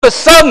of a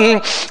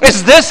sudden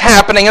is this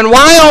happening, and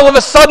why all of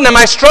a sudden am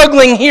I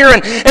struggling here,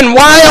 and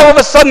why all of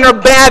a sudden are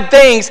bad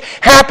things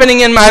happening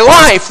in my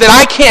life that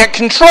I can't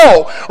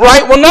control,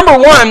 right? Well, number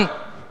one,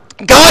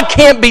 God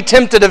can't be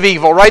tempted of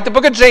evil, right? The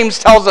book of James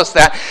tells us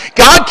that.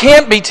 God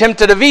can't be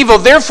tempted of evil,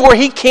 therefore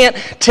he can't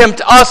tempt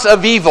us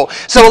of evil.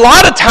 So a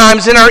lot of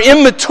times in our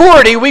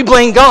immaturity, we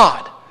blame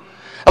God.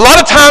 A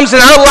lot of times in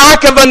our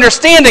lack of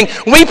understanding,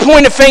 we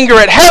point a finger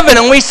at heaven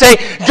and we say,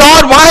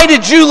 God, why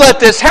did you let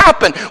this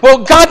happen? Well,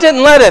 God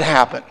didn't let it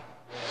happen.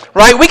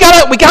 Right? We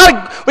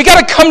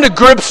gotta come to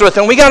grips with it,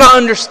 and we gotta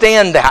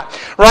understand that,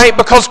 right?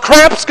 Because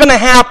crap's gonna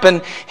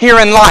happen here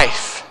in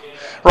life.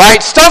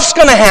 Right? Stuff's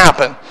gonna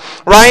happen.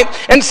 Right?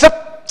 And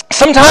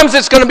sometimes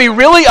it's going to be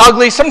really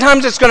ugly,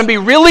 sometimes it's going to be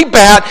really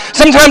bad,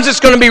 sometimes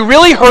it's going to be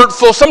really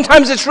hurtful,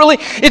 sometimes it's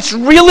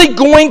really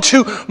going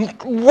to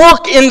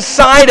work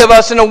inside of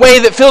us in a way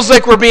that feels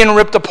like we're being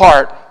ripped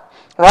apart.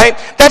 Right?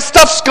 That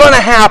stuff's going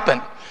to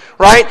happen.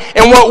 Right?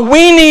 And what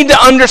we need to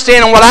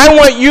understand, and what I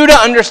want you to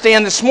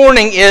understand this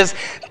morning, is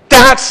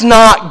that's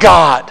not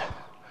God.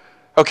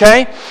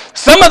 Okay?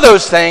 Some of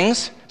those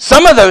things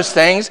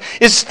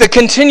is the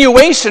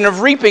continuation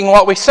of reaping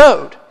what we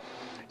sowed.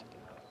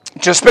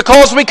 Just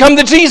because we come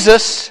to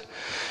Jesus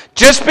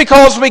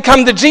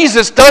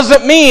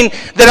doesn't mean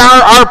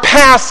that our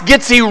past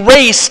gets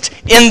erased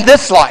in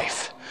this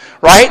life,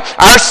 right?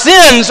 Our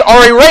sins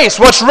are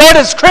erased. What's red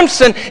as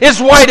crimson is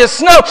white as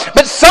snow.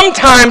 But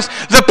sometimes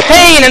the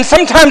pain and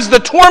sometimes the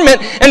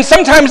torment and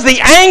sometimes the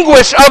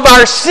anguish of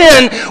our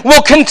sin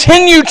will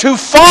continue to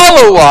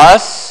follow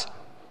us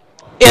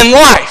in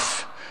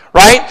life,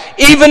 right?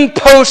 Even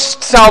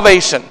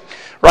post-salvation,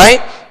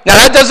 right?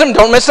 Now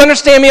don't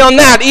misunderstand me on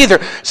that either.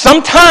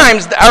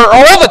 Sometimes, or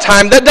all the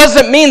time, that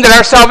doesn't mean that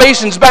our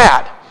salvation's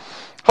bad.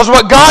 Because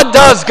what God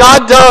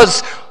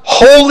does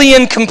wholly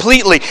and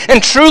completely.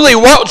 And truly,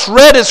 what's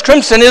red as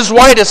crimson is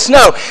white as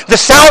snow. The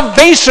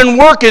salvation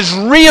work is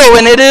real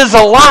and it is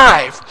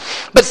alive.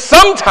 But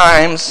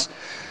sometimes,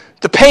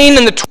 the pain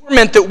and the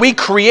torment that we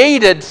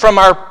created from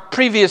our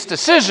previous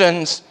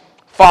decisions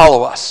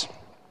follow us.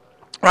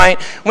 Right?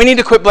 We need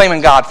to quit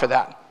blaming God for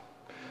that.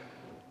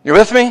 You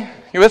with me?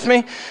 You with me?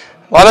 A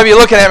lot of you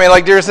looking at me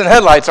like deers in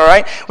headlights, all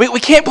right? We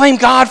can't blame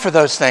God for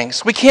those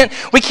things. We can't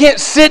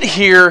sit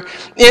here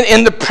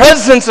in the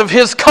presence of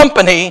his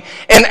company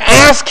and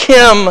ask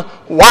him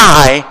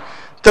why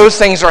those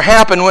things are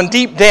happening when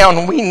deep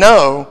down we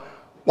know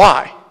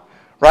why,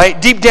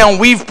 right? Deep down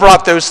we've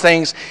brought those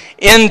things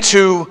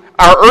into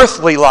our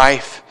earthly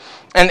life,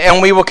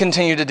 and we will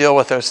continue to deal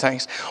with those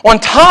things. On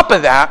top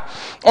of that,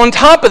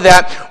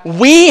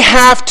 we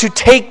have to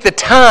take the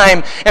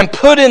time and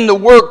put in the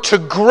work to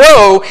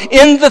grow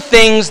in the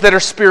things that are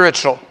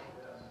spiritual.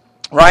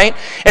 Right?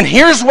 And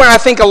here's where I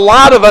think a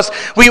lot of us,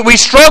 we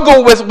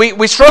struggle with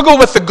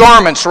the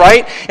garments,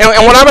 right?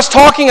 And what I was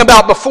talking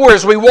about before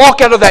is we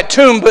walk out of that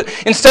tomb, but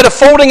instead of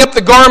folding up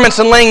the garments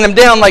and laying them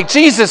down like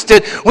Jesus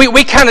did,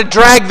 we kind of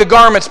drag the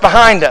garments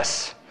behind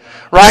us.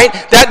 Right?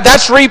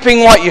 That's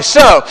reaping what you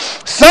sow.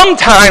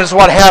 Sometimes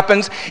what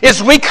happens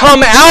is we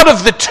come out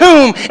of the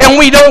tomb and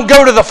we don't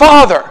go to the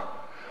Father.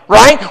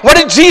 Right? What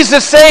did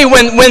Jesus say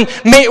when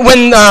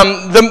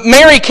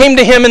Mary came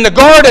to him in the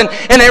garden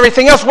and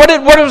everything else? What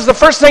was the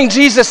first thing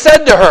Jesus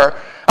said to her?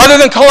 Other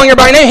than calling her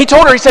by name, he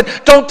told her, he said,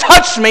 "Don't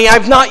touch me,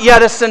 I've not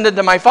yet ascended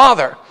to my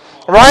Father."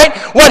 Right?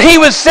 What he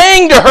was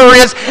saying to her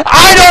is,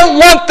 I don't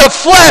want the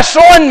flesh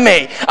on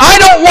me. I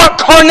don't want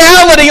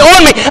carnality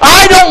on me.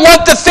 I don't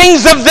want the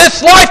things of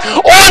this life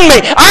on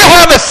me. I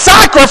have a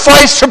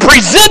sacrifice to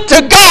present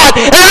to God,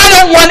 and I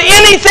don't want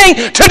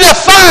anything to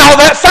defile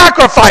that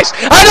sacrifice.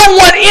 I don't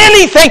want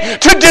anything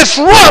to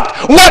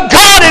disrupt what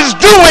God is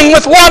doing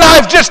with what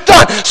I've just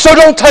done. So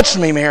don't touch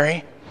me,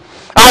 Mary.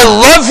 I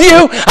love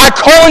you, I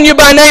call on you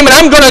by name, and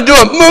I'm going to do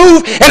a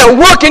move and a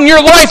work in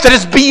your life that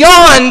is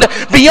beyond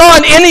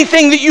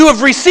anything that you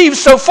have received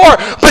so far.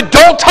 But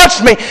don't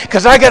touch me,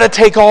 because I got to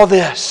take all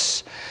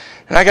this,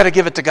 and I got to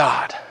give it to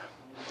God.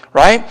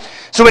 Right?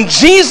 So when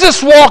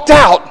Jesus walked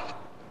out,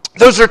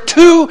 those are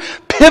two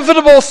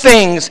pivotal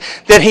things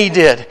that he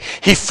did.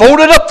 He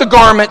folded up the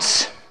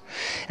garments,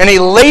 and he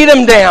laid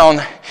them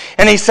down,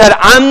 and he said,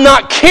 I'm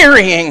not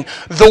carrying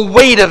the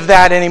weight of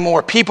that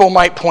anymore. People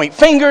might point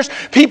fingers,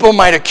 people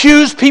might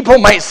accuse, people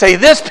might say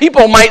this,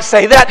 people might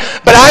say that,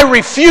 but I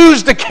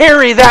refuse to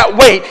carry that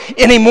weight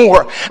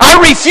anymore. I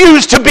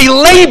refuse to be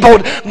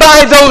labeled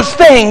by those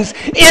things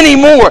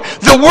anymore.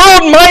 The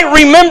world might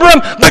remember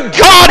them, but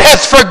God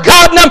has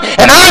forgotten them,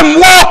 and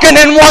I'm walking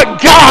in what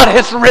God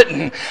has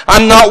written.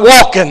 I'm not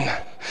walking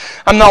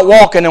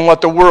in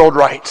what the world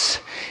writes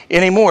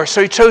anymore.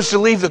 So he chose to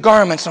leave the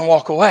garments and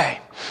walk away.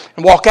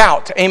 And walk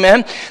out.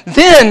 Amen?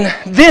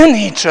 Then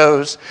he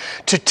chose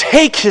to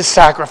take his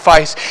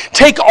sacrifice,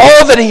 take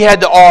all that he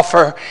had to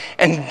offer,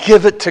 and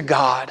give it to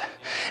God.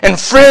 And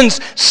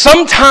friends,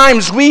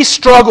 sometimes we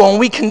struggle, and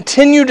we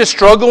continue to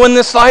struggle in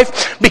this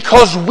life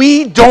because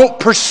we don't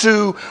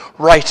pursue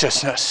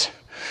righteousness.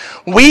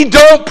 We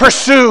don't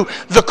pursue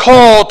the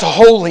call to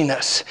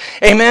holiness.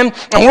 Amen?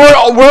 And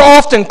we're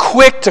often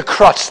quick to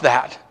crutch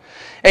that.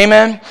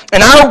 Amen?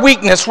 In our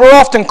weakness, we're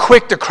often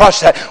quick to crush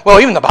that. Well,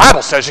 even the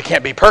Bible says you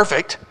can't be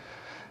perfect.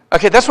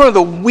 Okay, that's one of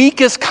the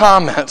weakest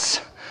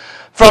comments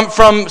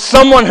from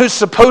someone who's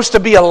supposed to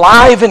be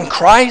alive in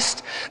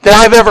Christ that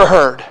I've ever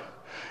heard.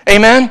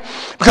 Amen?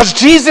 Because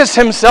Jesus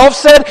himself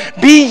said,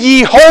 be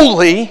ye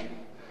holy,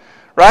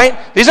 right?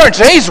 These aren't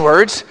Jay's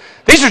words.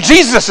 These are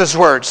Jesus'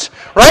 words,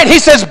 right? He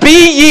says,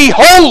 be ye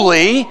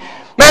holy.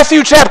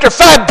 Matthew chapter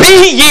 5,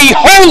 be ye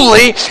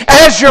holy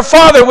as your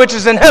Father which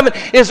is in heaven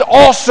is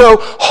also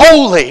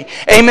holy.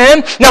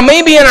 Amen? Now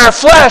maybe in our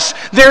flesh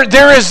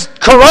there is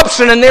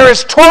corruption and there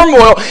is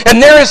turmoil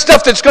and there is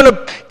stuff that's going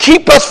to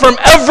keep us from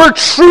ever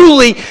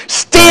truly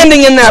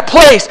standing in that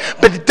place.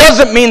 But it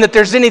doesn't mean that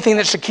there's anything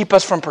that should keep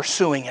us from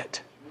pursuing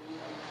it.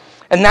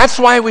 And that's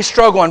why we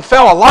struggle and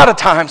fail a lot of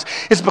times,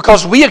 is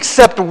because we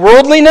accept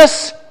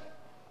worldliness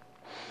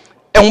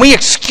and we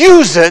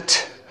excuse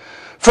it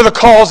for the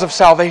cause of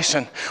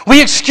salvation. We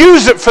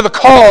excuse it for the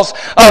cause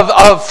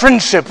of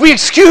friendship. We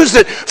excuse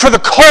it for the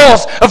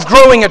cause of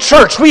growing a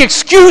church. We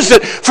excuse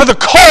it for the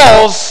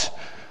cause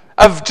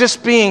of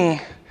just being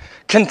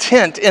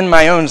content in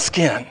my own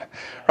skin.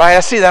 Right?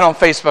 I see that on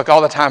Facebook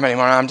all the time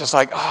anymore. And I'm just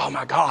like, oh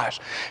my gosh,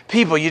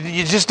 people,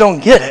 you just don't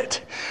get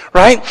it.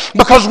 Right?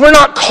 Because we're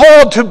not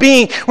called to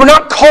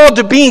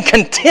being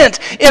content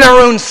in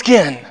our own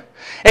skin.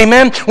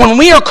 Amen? When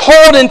we are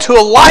called into a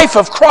life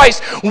of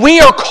Christ, we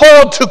are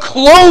called to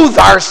clothe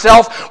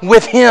ourselves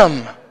with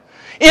Him.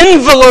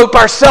 Envelope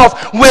ourselves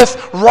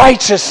with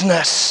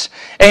righteousness.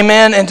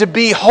 Amen? And to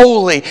be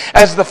holy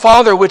as the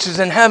Father which is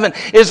in heaven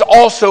is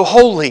also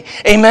holy.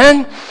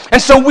 Amen?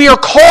 And so we are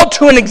called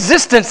to an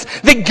existence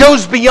that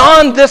goes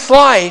beyond this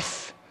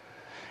life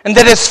and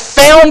that is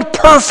found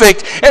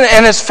perfect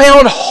and is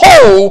found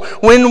whole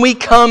when we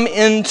come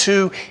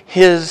into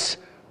His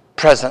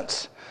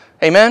presence.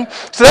 Amen?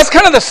 So that's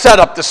kind of the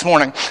setup this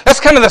morning. That's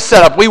kind of the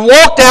setup. We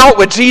walked out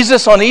with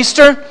Jesus on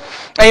Easter.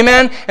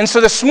 Amen? And so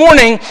this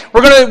morning,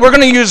 we're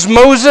going to use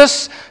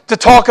Moses to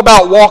talk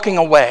about walking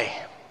away.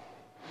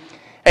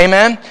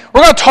 Amen?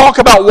 We're going to talk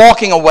about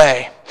walking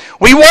away.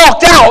 We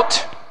walked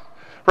out,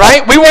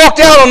 right? We walked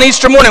out on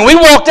Easter morning. We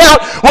walked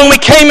out when we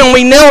came and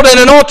we knelt at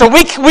an altar.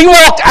 We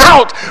walked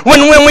out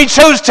when we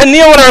chose to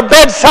kneel at our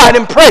bedside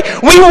and pray.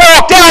 We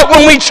walked out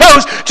when we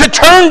chose to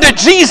turn to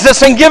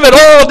Jesus and give it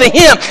all to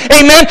Him.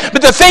 Amen?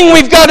 But the thing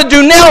we've got to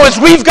do now is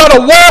we've got to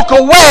walk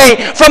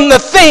away from the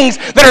things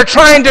that are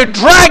trying to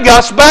drag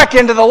us back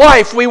into the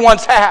life we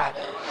once had.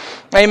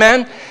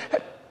 Amen?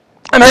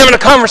 I'm having a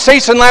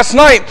conversation last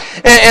night,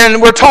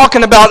 and we're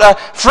talking about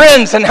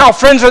friends and how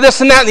friends are this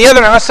and that and the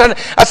other. And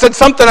I said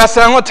something. I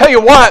said, I'm going to tell you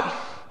what.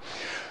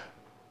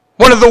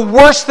 One of the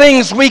worst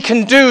things we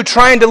can do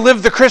trying to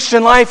live the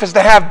Christian life is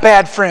to have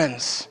bad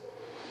friends.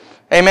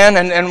 Amen?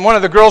 And one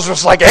of the girls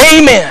was like,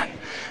 amen.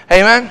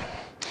 Amen?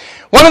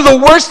 One of the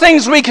worst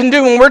things we can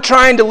do when we're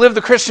trying to live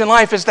the Christian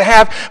life is to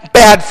have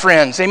bad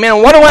friends.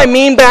 Amen? What do I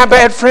mean by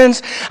bad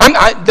friends?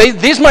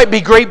 These might be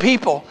great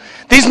people.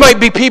 These might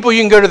be people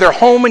you can go to their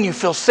home and you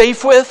feel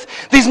safe with.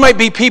 These might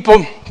be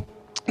people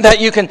that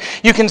you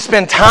can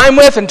spend time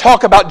with and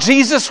talk about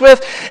Jesus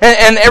with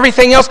and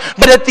everything else.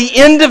 But at the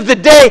end of the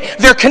day,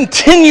 they're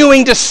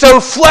continuing to sow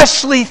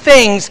fleshly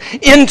things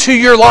into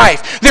your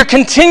life. They're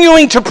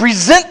continuing to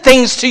present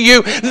things to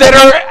you that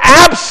are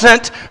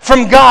absent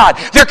from God.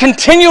 They're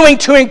continuing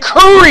to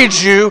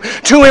encourage you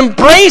to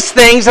embrace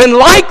things and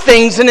like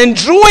things and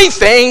enjoy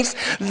things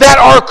that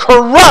are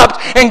corrupt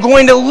and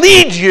going to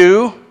lead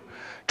you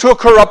to a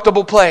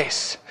corruptible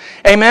place.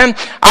 Amen?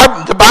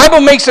 The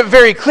Bible makes it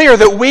very clear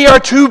that we are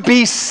to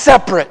be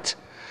separate.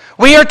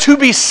 We are to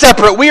be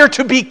separate. We are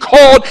to be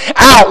called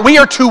out. We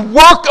are to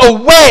work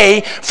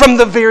away from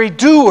the very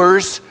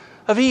doers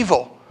of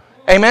evil.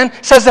 Amen?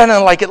 It says that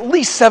in like at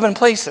least 7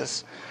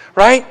 places.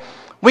 Right?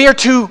 We are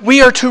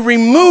to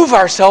remove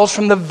ourselves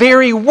from the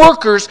very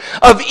workers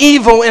of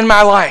evil in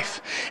my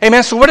life.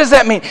 Amen? So what does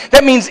that mean?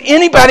 That means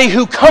anybody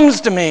who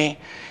comes to me,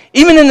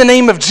 even in the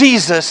name of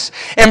Jesus,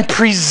 and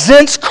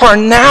presents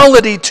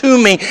carnality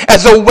to me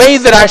as a way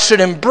that I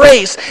should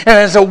embrace and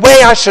as a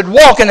way I should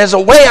walk and as a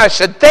way I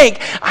should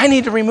think, I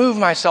need to remove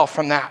myself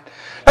from that.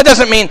 That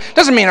doesn't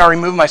mean I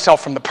remove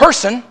myself from the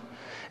person.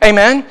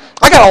 Amen?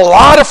 I got a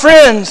lot of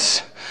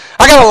friends.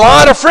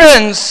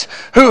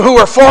 Who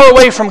are far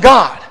away from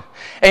God.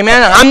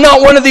 Amen. And I'm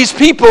not one of these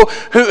people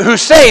who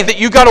say that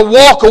you got to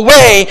walk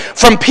away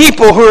from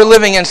people who are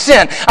living in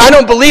sin. I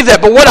don't believe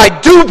that. But what I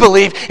do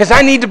believe is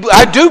I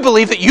do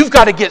believe that you've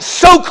got to get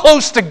so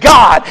close to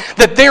God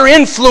that their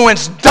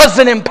influence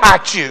doesn't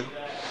impact you.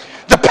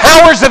 The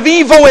powers of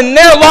evil in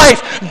their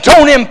life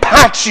don't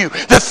impact you.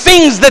 The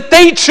things that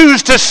they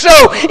choose to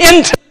sow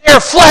into their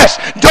flesh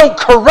don't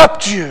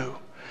corrupt you.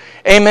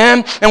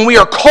 Amen? And we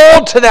are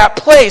called to that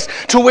place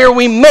to where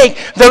we make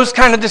those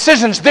kind of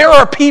decisions. There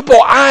are people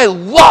I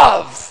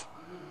love.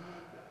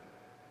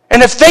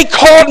 And if they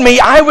called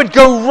me, I would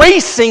go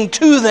racing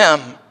to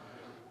them.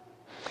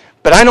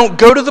 But I don't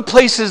go to the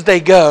places they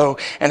go,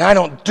 and I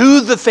don't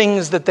do the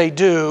things that they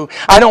do.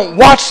 I don't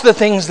watch the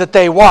things that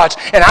they watch,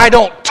 and I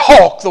don't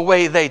talk the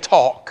way they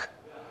talk.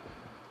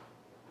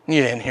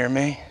 You didn't hear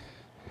me.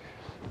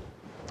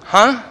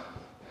 Huh?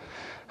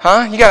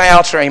 You got to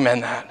ouch or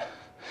amen that.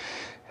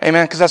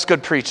 Amen, because that's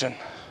good preaching.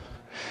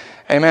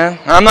 Amen.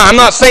 I'm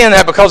not saying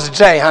that because of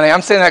Jay, honey.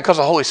 I'm saying that because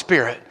of the Holy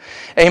Spirit.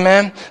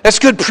 Amen. That's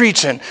good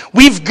preaching.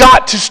 We've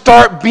got to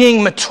start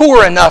being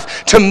mature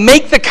enough to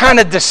make the kind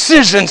of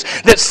decisions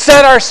that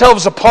set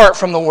ourselves apart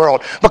from the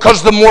world.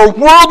 Because the more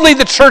worldly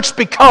the church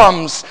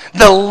becomes,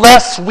 the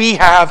less we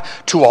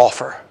have to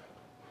offer.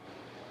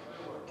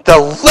 The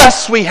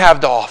less we have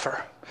to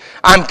offer.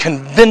 I'm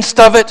convinced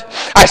of it.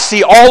 I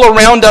see all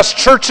around us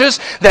churches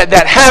that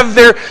have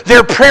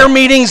their prayer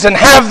meetings and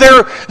have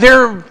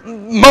their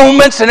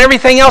moments and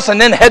everything else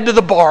and then head to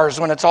the bars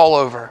when it's all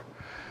over.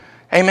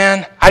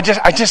 Amen. I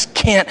just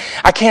can't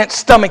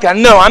stomach that.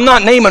 No, I'm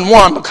not naming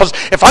one, because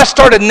if I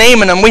started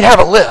naming them, we'd have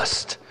a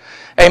list.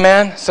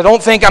 Amen. So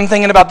don't think I'm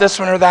thinking about this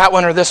one or that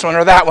one or this one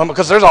or that one,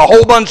 because there's a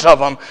whole bunch of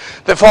them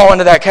that fall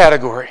into that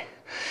category.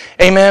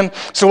 Amen.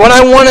 So what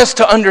I want us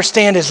to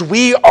understand is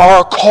we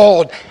are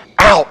called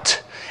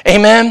out.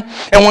 Amen.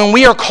 And when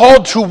we are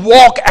called to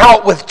walk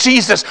out with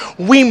Jesus,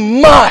 we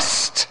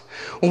must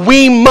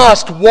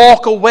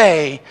walk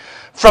away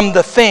from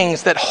the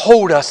things that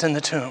hold us in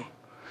the tomb.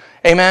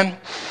 Amen.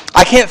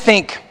 I can't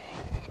think.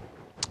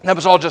 That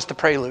was all just the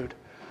prelude.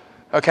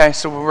 Okay,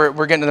 so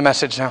we're getting to the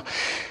message now.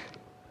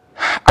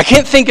 I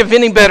can't think of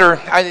any better.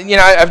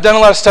 I've done a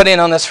lot of studying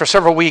on this for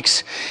several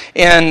weeks,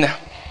 and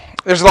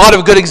there's a lot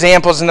of good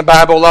examples in the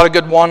Bible, a lot of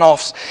good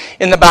one-offs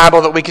in the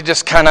Bible that we could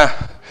just kind of,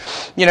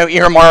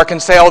 earmark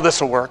and say, "Oh,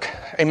 this will work."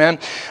 Amen.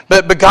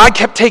 But God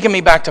kept taking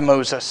me back to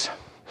Moses.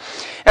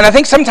 And I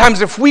think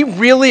sometimes if we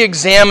really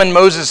examine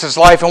Moses'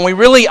 life and we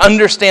really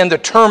understand the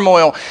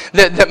turmoil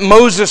that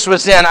Moses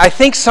was in, I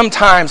think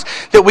sometimes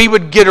that we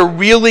would get a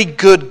really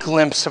good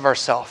glimpse of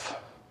ourselves.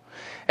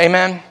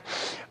 Amen?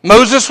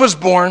 Moses was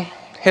born,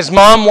 his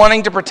mom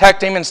wanting to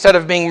protect him instead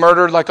of being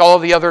murdered like all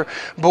of the other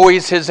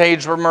boys his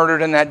age were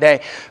murdered in that day.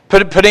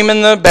 Put him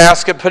in the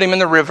basket, put him in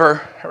the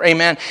river,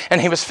 amen?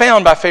 And he was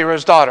found by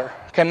Pharaoh's daughter.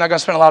 Okay, I'm not going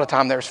to spend a lot of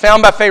time there. He was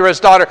found by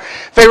Pharaoh's daughter.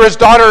 Pharaoh's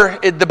daughter,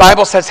 the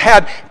Bible says,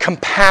 had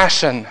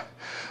compassion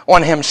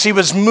on him. She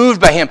was moved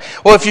by him.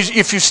 Well, if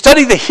you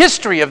study the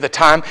history of the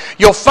time,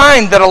 you'll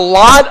find that a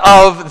lot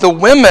of the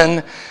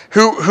women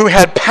who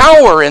had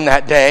power in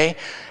that day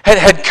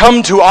had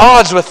come to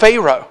odds with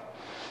Pharaoh.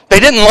 They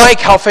didn't like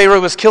how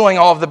Pharaoh was killing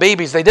all of the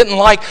babies. They didn't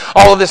like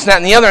all of this, and that,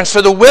 and the other. And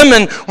so the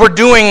women were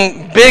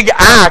doing big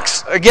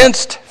acts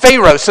against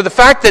Pharaoh. So the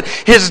fact that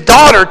his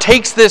daughter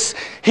takes this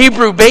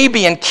Hebrew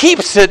baby and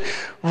keeps it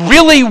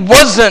really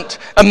wasn't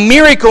a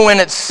miracle in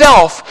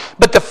itself,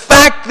 but the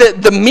fact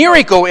that the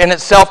miracle in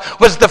itself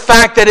was the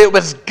fact that it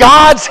was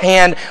God's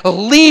hand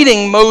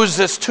leading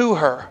Moses to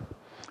her,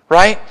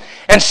 right?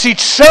 And she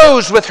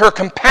chose with her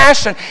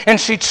compassion, and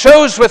she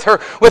chose with her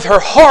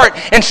heart,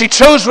 and she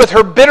chose with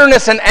her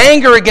bitterness and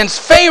anger against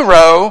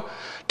Pharaoh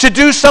to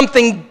do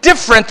something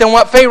different than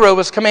what Pharaoh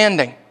was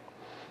commanding.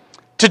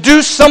 To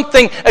do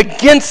something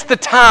against the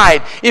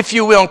tide, if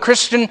you will. And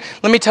Christian,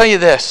 let me tell you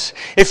this.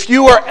 If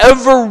you are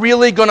ever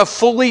really going to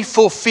fully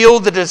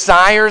fulfill the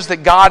desires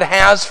that God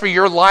has for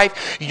your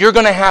life, you're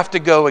going to have to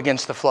go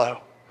against the flow.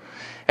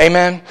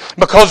 Amen?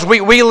 Because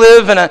we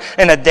live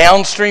in a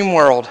downstream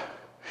world.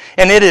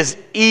 And it is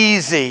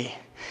easy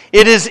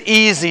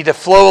to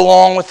flow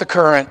along with the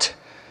current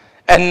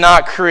and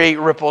not create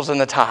ripples in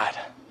the tide.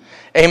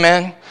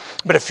 Amen?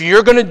 But if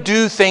you're going to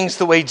do things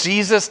the way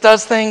Jesus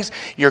does things,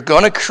 you're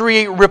going to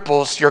create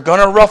ripples, you're going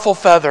to ruffle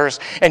feathers,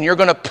 and you're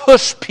going to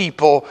push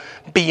people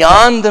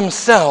beyond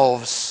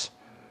themselves,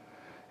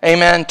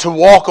 amen, to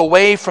walk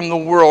away from the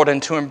world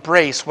and to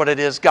embrace what it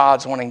is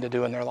God's wanting to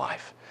do in their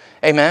life.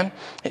 Amen?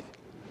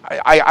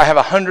 I have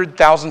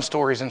 100,000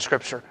 stories in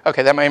Scripture.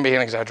 Okay, that might be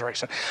an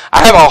exaggeration.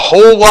 I have a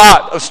whole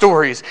lot of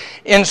stories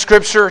in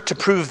Scripture to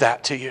prove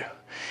that to you.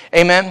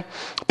 Amen?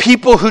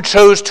 People who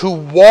chose to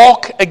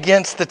walk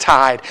against the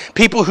tide.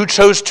 People who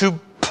chose to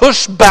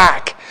push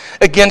back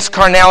against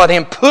carnality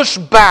and push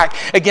back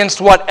against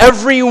what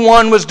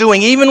everyone was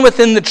doing, even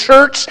within the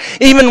church,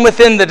 even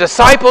within the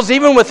disciples,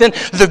 even within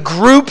the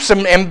groups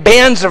and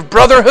bands of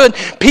brotherhood.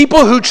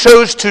 People who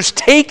chose to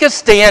take a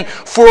stand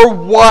for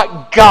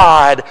what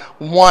God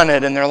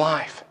wanted in their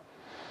life.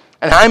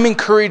 And I'm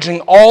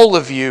encouraging all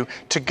of you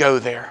to go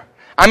there.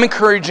 I'm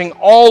encouraging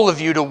all of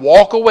you to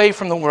walk away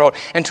from the world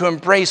and to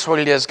embrace what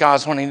it is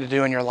God's wanting to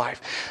do in your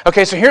life.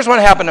 Okay, so here's what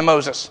happened to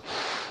Moses.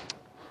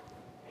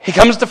 He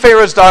comes to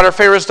Pharaoh's daughter.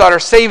 Pharaoh's daughter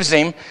saves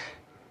him.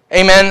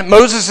 Amen.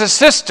 Moses'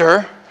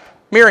 sister,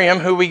 Miriam,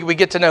 who we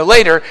get to know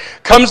later,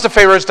 comes to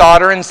Pharaoh's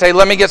daughter and say,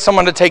 "Let me get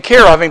someone to take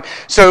care of him."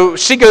 So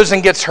she goes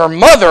and gets her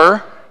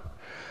mother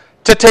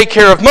to take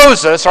care of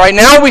Moses. All right,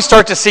 now we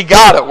start to see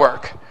God at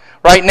work.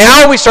 Right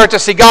now we start to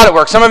see God at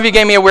work. Some of you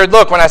gave me a weird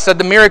look when I said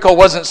the miracle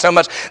wasn't so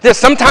much this.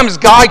 Sometimes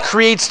God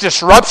creates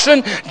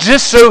disruption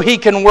just so he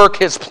can work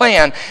his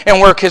plan and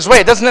work his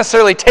way. It doesn't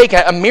necessarily take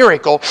a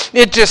miracle.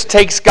 It just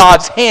takes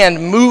God's hand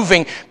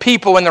moving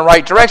people in the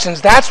right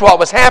directions. That's what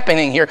was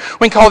happening here.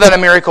 We can call that a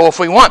miracle if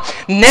we want.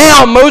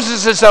 Now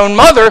Moses' own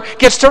mother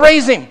gets to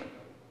raise him.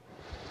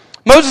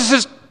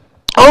 Moses'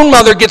 own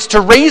mother gets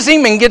to raise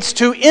him and gets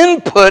to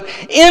input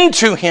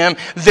into him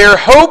their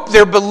hope,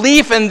 their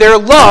belief, and their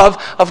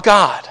love of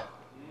God.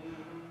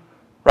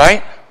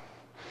 Right?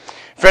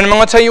 Friend, I'm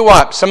going to tell you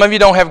what. Some of you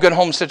don't have good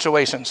home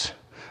situations.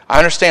 I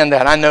understand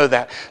that. I know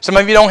that. Some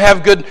of you don't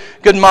have good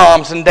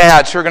moms and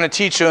dads who are going to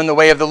teach you in the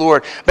way of the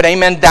Lord. But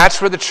amen, that's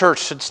where the church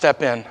should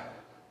step in.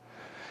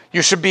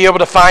 You should be able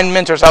to find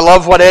mentors. I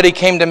love what Eddie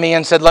came to me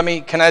and said,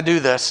 can I do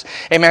this?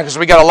 Amen, because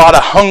we got a lot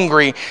of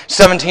hungry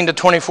 17 to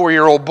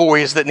 24-year-old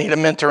boys that need a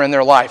mentor in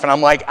their life. And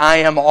I'm like, I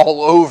am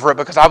all over it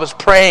because I was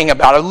praying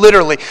about it. I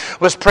literally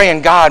was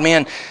praying, God,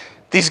 man,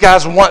 these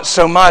guys want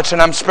so much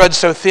and I'm spread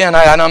so thin.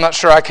 I'm not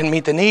sure I can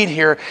meet the need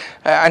here.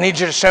 I need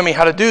you to show me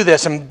how to do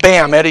this. And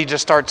bam, Eddie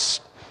just starts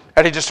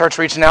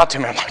reaching out to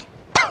me. I'm like,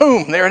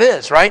 boom, there it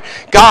is, right?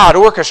 God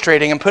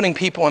orchestrating and putting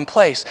people in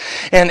place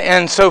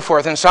and so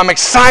forth. And so I'm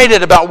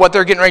excited about what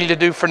they're getting ready to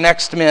do for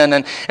Next Men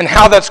and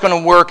how that's going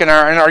to work in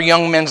our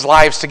young men's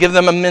lives, to give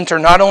them a mentor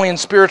not only in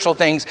spiritual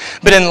things,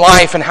 but in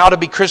life, and how to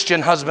be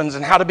Christian husbands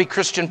and how to be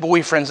Christian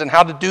boyfriends and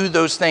how to do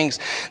those things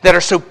that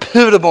are so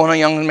pivotal in a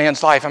young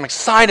man's life. I'm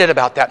excited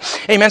about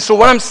that. Amen. So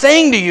what I'm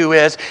saying to you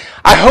is,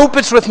 I hope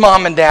it's with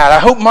mom and dad. I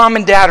hope mom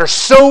and dad are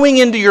sowing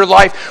into your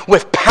life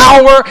with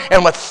power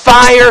and with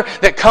fire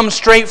that comes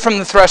straight from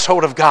the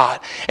threshold of God.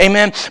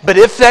 Amen. But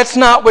if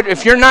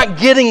you're not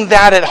getting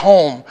that at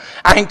home,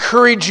 I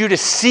encourage you to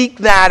seek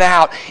that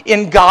out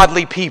in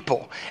godly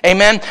people.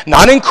 Amen.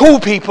 Not in cool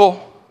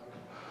people.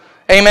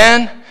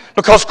 Amen.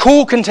 Because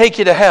cool can take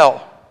you to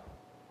hell.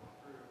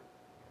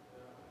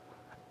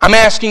 I'm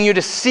asking you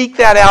to seek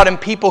that out in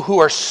people who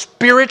are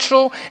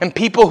spiritual and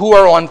people who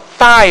are on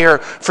fire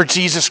for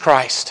Jesus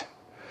Christ.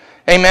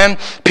 Amen?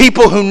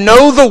 People who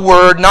know the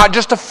Word, not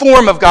just a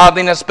form of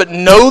godliness, but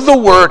know the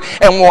Word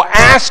and will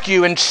ask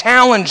you and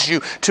challenge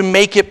you to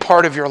make it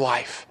part of your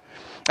life.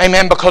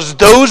 Amen? Because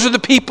those are the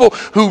people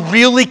who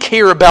really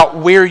care about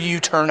where you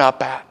turn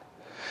up at.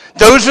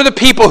 Those are the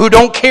people who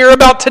don't care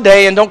about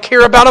today and don't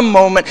care about a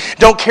moment,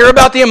 don't care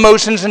about the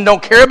emotions and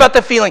don't care about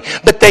the feeling,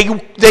 but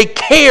they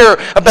care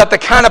about the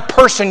kind of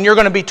person you're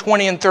going to be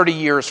 20 and 30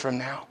 years from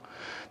now.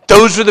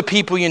 Those are the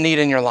people you need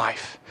in your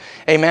life.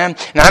 Amen.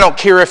 And I don't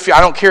care if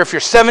you're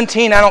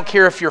 17, I don't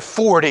care if you're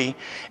 40.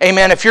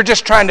 Amen. If you're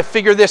just trying to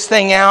figure this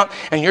thing out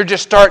and you're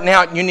just starting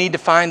out, you need to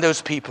find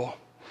those people.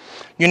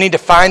 You need to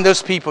find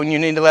those people and you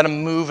need to let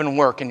them move and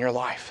work in your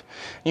life.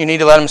 You need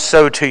to let them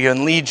sow to you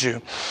and lead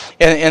you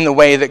in the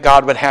way that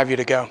God would have you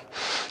to go.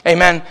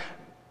 Amen.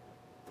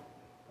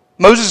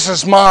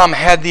 Moses' mom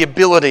had the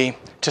ability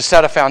to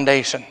set a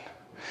foundation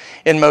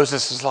in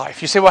Moses'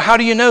 life. You say, well, how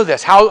do you know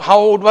this? How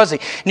old was he?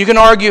 And you can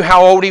argue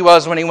how old he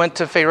was when he went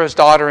to Pharaoh's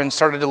daughter and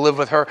started to live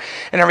with her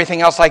and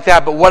everything else like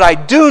that. But what I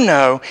do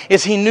know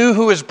is he knew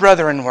who his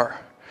brethren were.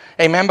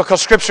 Amen,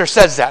 because Scripture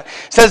says that.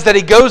 It says that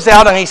he goes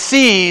out and he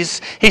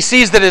sees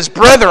that his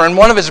brethren,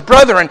 one of his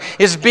brethren,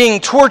 is being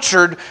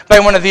tortured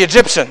by one of the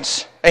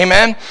Egyptians.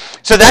 Amen?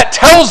 So that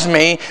tells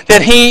me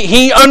that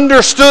he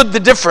understood the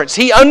difference.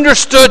 He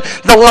understood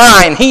the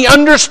line. He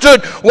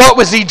understood what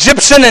was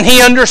Egyptian and he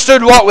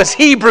understood what was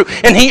Hebrew.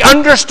 And he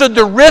understood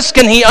the risk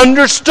and he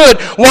understood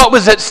what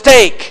was at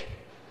stake.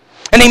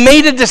 And he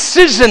made a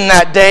decision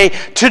that day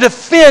to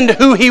defend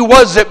who he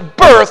was at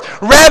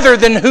birth rather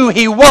than who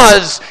he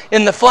was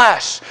in the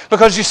flesh.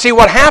 Because you see,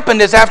 what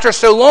happened is after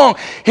so long,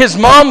 his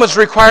mom was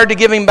required to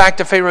give him back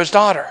to Pharaoh's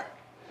daughter.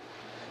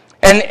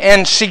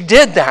 And she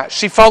did that.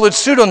 She followed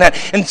suit on that.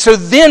 And so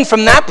then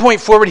from that point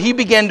forward, he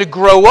began to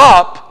grow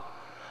up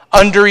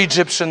under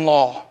Egyptian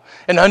law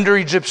and under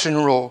Egyptian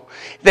rule.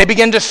 They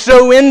began to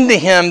sow into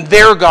him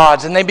their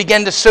gods, and they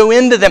began to sow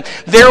into them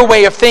their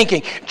way of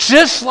thinking,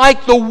 just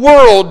like the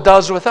world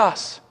does with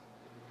us.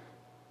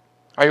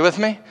 Are you with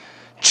me?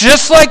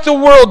 Just like the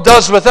world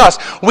does with us.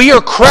 We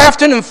are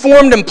crafted and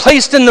formed and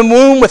placed in the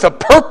womb with a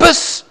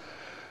purpose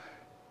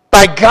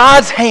by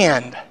God's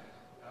hand.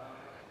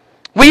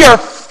 We are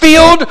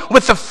filled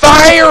with the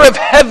fire of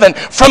heaven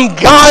from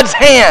God's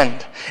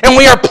hand. And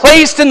we are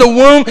placed in the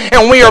womb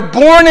and we are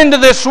born into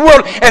this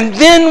world, and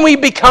then we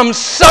become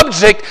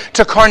subject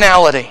to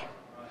carnality.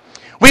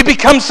 We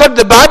become subject.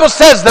 The Bible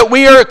says that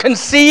we are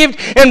conceived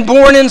and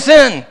born in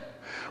sin.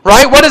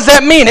 Right? What does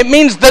that mean? It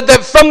means that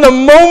from the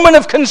moment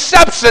of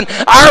conception,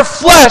 our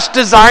flesh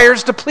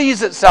desires to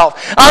please itself.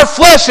 Our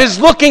flesh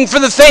is looking for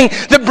the thing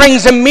that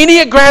brings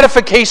immediate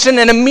gratification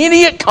and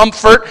immediate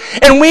comfort,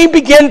 and we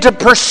begin to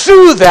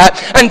pursue that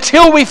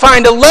until we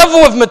find a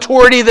level of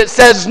maturity that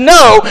says,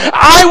 no,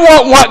 I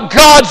want what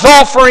God's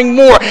offering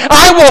more.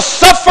 I will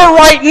suffer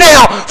right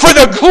now for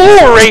the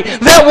glory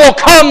that will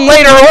come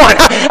later on.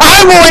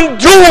 I will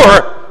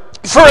endure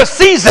for a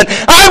season.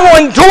 I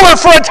will endure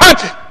for a time.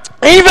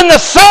 Even the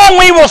song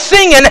we will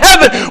sing in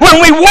heaven when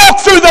we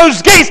walk through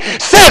those gates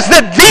says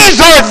that these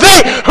are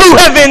they who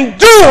have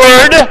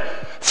endured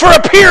for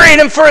a period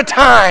and for a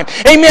time.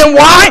 Amen.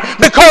 Why?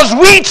 Because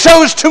we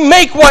chose to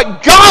make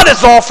what God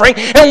is offering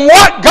and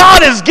what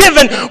God has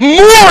given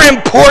more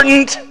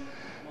important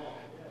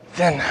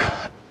than,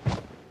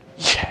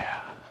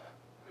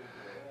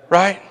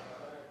 right?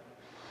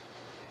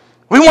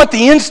 We want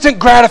the instant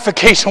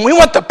gratification. We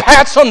want the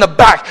pats on the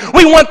back.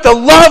 We want the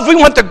love. We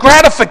want the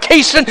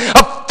gratification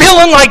of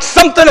feeling like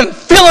something and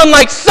feeling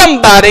like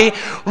somebody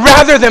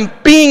rather than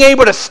being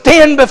able to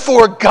stand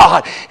before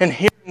God and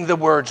hearing the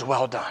words,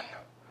 well done.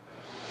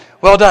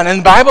 Well done.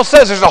 And the Bible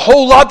says there's a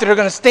whole lot that are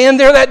going to stand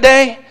there that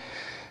day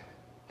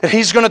that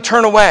he's going to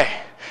turn away.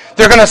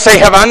 They're going to say,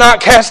 have I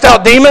not cast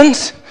out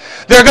demons?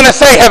 They're going to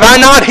say, have I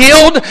not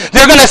healed?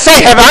 They're going to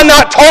say, have I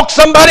not talked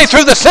somebody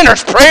through the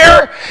sinner's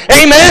prayer?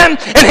 Amen?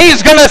 And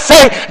he's going to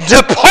say,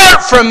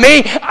 depart from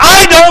me.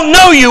 I don't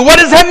know you.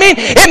 What does that mean?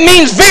 It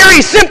means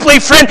very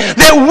simply, friend,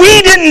 that we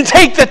didn't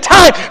take the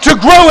time to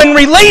grow in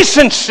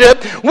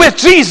relationship with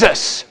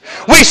Jesus.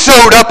 We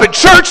showed up at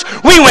church,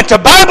 we went to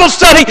Bible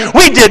study,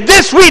 we did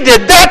this, we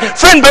did that,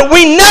 friend, but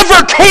we never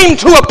came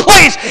to a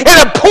place and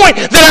a point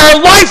that our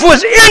life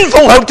was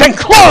enveloped and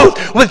clothed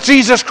with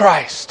Jesus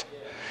Christ.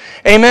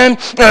 Amen?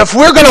 And if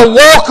we're going to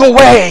walk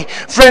away,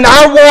 friend,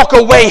 our walk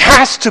away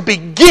has to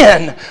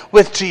begin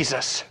with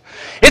Jesus.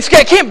 It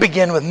can't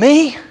begin with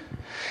me.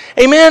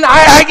 Amen?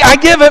 I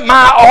give it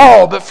my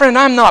all, but friend,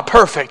 I'm not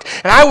perfect.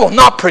 And I will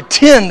not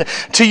pretend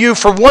to you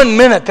for 1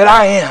 minute that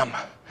I am.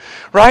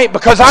 Right?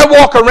 Because I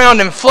walk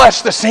around in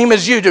flesh the same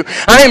as you do.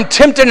 I am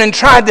tempted and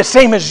tried the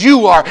same as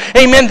you are.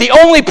 Amen? The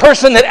only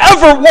person that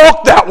ever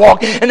walked that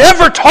walk and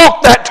ever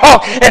talked that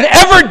talk and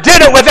ever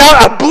did it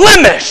without a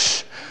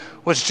blemish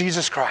was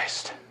Jesus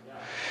Christ.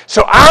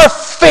 So our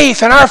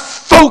faith and our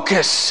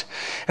focus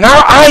and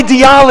our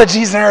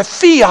ideologies and our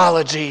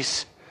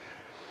theologies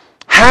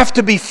have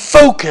to be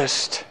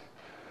focused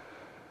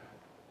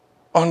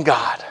on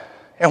God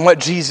and what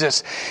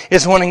Jesus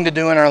is wanting to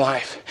do in our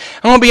life.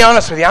 I'm going to be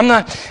honest with you. I'm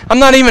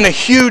not even a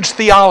huge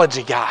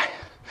theology guy,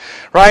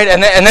 right?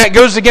 And that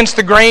goes against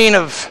the grain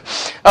of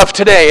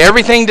today.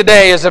 Everything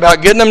today is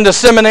about getting them to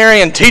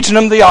seminary and teaching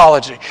them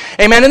theology.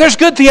 Amen. And there's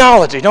good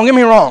theology. Don't get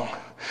me wrong.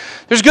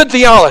 There's good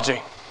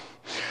theology.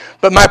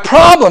 But my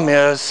problem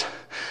is,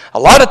 a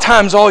lot of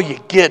times all you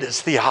get is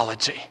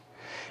theology.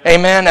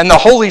 Amen. And the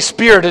Holy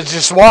Spirit is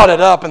just wadded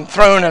up and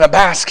thrown in a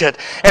basket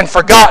and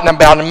forgotten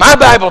about. And my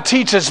Bible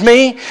teaches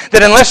me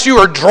that unless you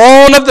are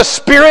drawn of the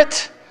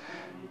Spirit,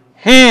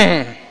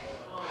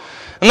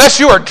 unless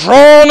you are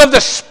drawn of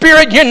the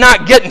Spirit, you're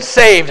not getting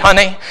saved,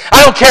 honey.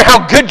 I don't care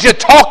how good you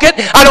talk it.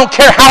 I don't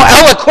care how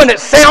eloquent it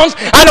sounds.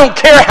 I don't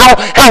care how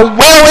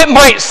well it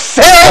might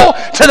sell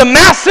to the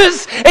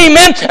masses.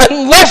 Amen.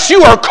 Unless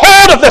you are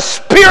called of the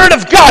Spirit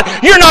of God,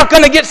 you're not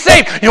going to get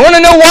saved. You want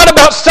to know what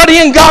about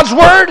studying God's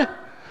Word?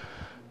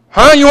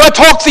 You want to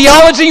talk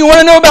theology? You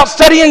want to know about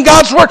studying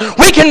God's Word?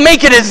 We can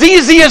make it as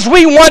easy as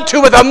we want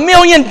to with a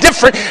million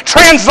different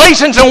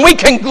translations, and we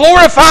can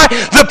glorify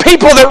the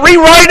people that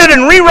rewrite it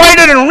and rewrite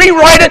it and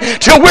rewrite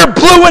it till we're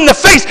blue in the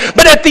face.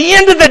 But at the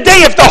end of the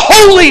day, if the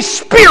Holy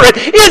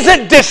Spirit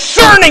isn't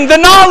discerning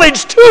the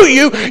knowledge to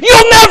you,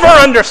 you'll never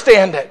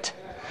understand it.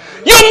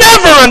 You'll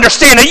never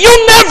understand it.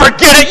 You'll never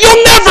get it.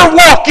 You'll never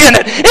walk in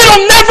it.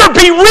 It'll never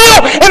be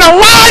real and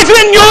alive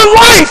in your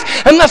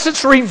life unless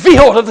it's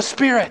revealed of the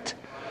Spirit.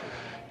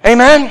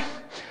 Amen?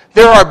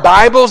 There are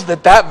Bibles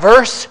that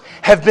verse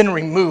have been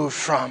removed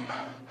from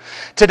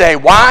today.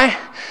 Why?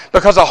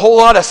 Because a whole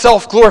lot of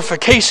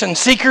self-glorification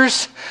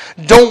seekers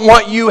don't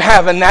want you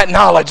having that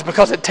knowledge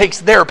because it takes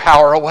their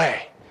power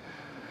away.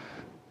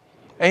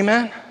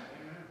 Amen?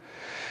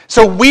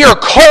 So we are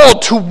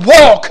called to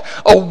walk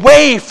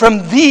away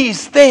from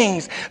these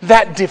things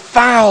that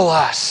defile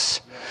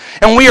us.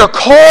 And we are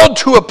called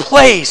to a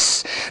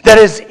place that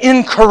is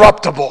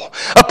incorruptible,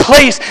 a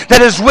place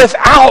that is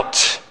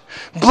without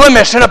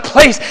blemish, and a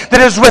place that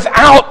is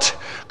without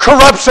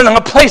corruption, and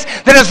a place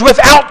that is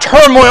without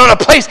turmoil, and a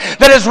place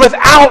that is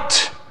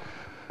without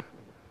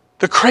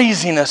the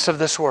craziness of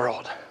this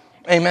world.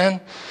 Amen?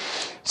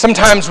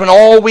 Sometimes when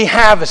all we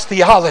have is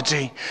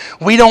theology,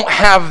 we don't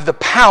have the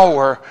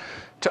power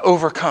to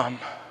overcome.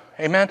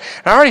 Amen?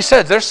 And I already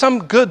said there's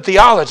some good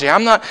theology.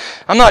 I'm not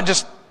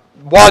just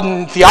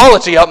wadding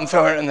theology up and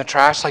throwing it in the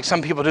trash like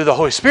some people do the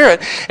Holy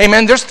Spirit.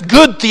 Amen. There's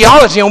good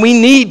theology, and we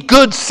need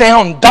good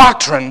sound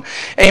doctrine.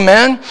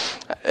 Amen.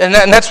 And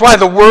that's why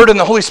the Word and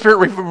the Holy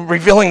Spirit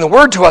revealing the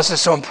Word to us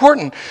is so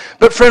important.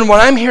 But friend,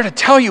 what I'm here to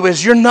tell you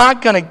is you're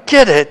not going to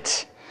get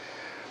it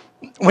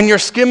when you're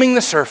skimming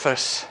the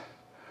surface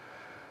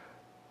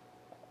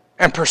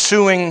and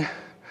pursuing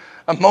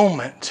a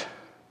moment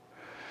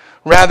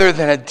rather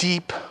than a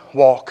deep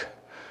walk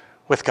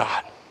with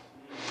God.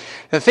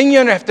 The thing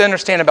you have to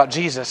understand about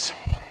Jesus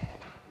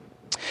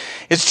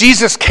is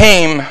Jesus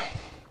came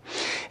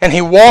and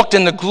he walked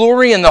in the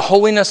glory and the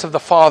holiness of the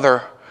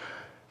Father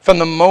from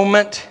the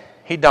moment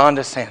he donned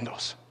his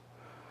sandals.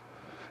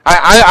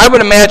 I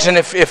would imagine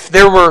if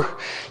there were,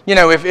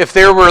 if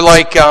there were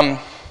like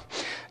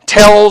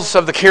tells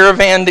of the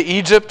caravan to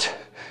Egypt,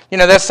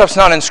 that stuff's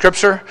not in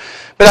Scripture.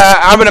 But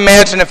I would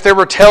imagine if there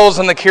were tells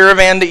in the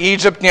caravan to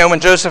Egypt, when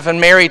Joseph and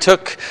Mary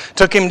took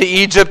him to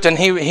Egypt and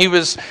he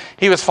was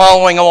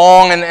following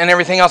along and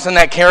everything else in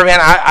that caravan,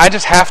 I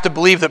just have to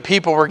believe that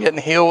people were getting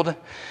healed.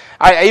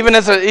 Even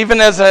as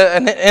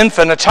an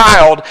infant, a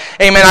child,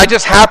 amen, I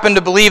just happened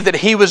to believe that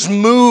he was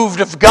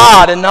moved of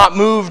God and not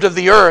moved of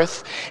the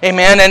earth,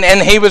 amen,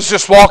 and he was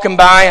just walking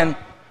by and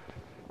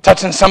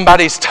touching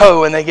somebody's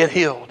toe and they get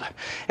healed,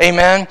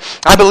 amen.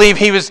 I believe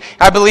he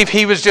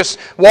was just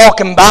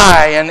walking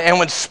by and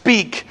would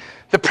speak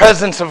the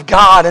presence of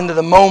God into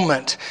the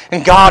moment,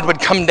 and God would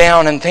come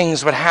down and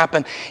things would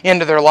happen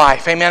into their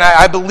life. Amen.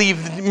 I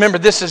believe, remember,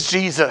 this is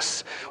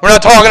Jesus. We're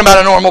not talking about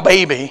a normal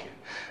baby.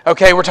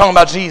 Okay, we're talking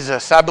about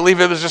Jesus. I believe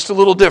it was just a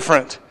little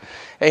different.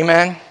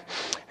 Amen.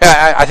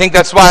 I think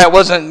that's why it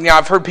wasn't,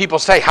 I've heard people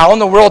say, how in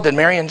the world did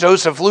Mary and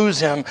Joseph lose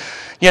him,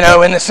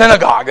 in the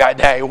synagogue that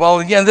day? Well,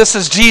 this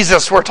is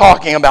Jesus we're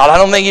talking about. I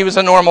don't think he was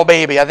a normal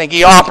baby. I think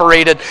he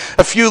operated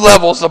a few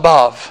levels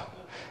above,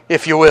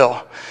 if you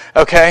will.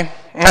 Okay?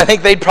 And I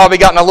think they'd probably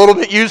gotten a little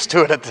bit used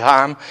to it at the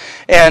time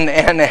and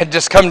had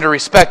just come to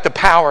respect the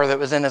power that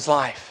was in his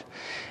life.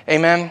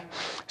 Amen?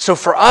 So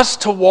for us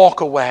to walk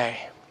away,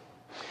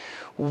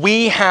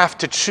 we have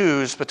to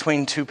choose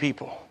between two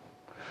people.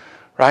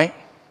 Right?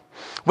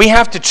 We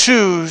have to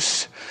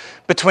choose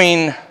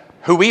between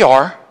who we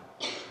are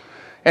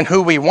and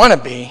who we want to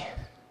be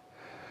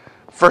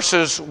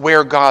versus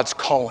where God's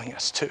calling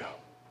us to.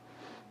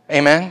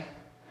 Amen?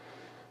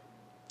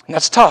 And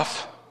that's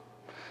tough.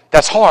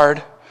 That's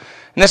hard.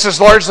 And this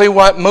is largely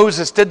what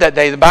Moses did that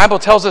day. The Bible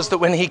tells us that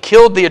when he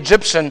killed the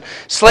Egyptian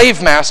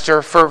slave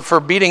master for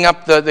beating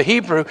up the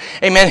Hebrew,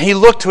 amen, he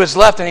looked to his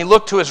left and he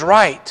looked to his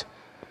right.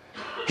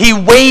 He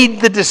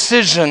weighed the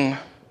decision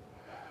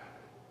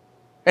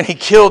and he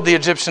killed the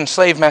Egyptian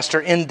slave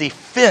master in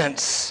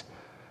defense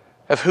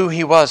of who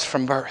he was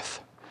from birth.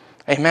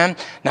 Amen?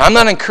 Now, I'm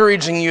not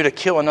encouraging you to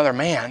kill another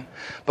man,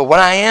 but what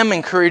I am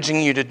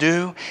encouraging you to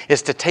do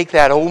is to take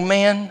that old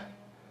man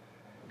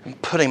and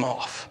put him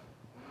off.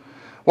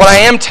 What I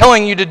am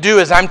telling you to do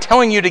is I'm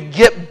telling you to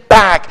get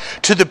back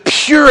to the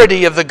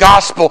purity of the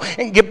gospel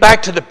and get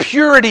back to the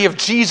purity of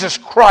Jesus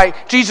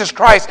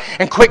Christ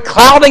and quit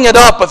clouding it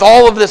up with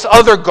all of this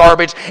other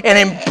garbage and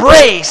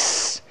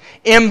embrace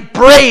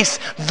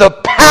the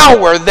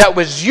power that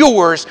was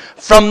yours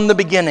from the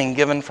beginning,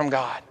 given from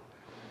God.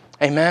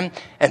 Amen?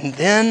 And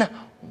then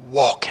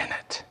walk in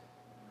it.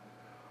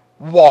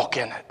 Walk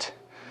in it.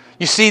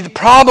 You see, the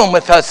problem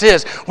with us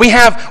is we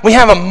have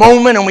a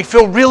moment and we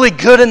feel really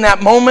good in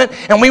that moment,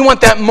 and we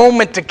want that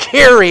moment to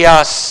carry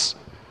us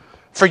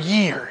for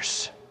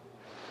years.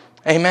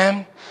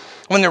 Amen?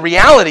 When the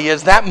reality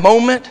is that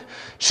moment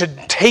should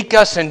take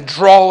us and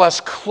draw us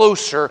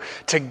closer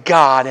to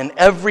God in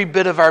every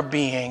bit of our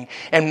being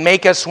and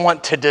make us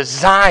want to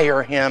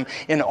desire Him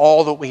in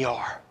all that we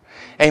are.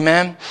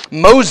 Amen?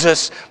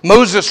 Moses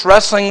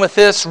wrestling with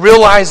this,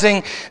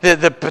 realizing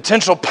the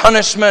potential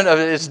punishment of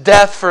his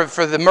death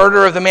for the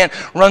murder of the man,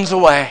 runs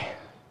away.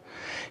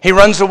 He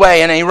runs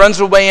away and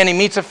he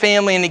meets a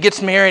family and he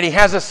gets married. He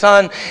has a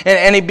son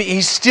and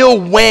he's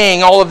still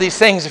weighing all of these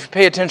things. If you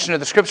pay attention to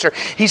the scripture,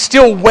 he's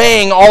still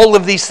weighing all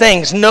of these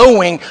things,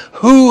 knowing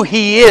who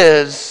he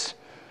is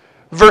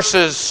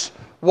versus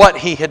what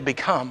he had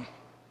become.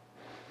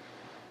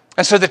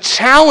 And so the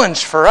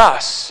challenge for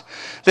us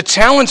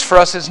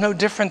is no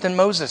different than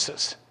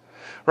Moses's,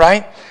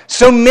 right?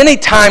 So many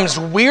times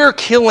we're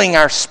killing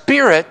our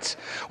spirit.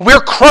 We're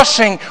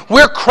crushing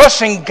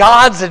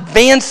God's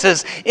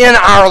advances in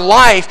our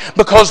life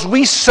because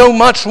we so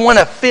much want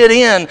to fit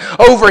in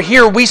over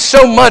here. We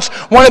so much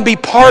want to be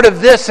part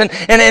of this and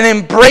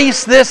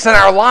embrace this in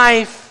our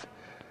life,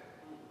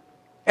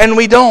 and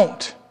we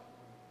don't.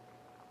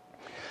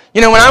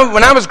 When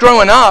I was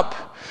growing up,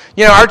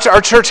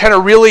 our church had a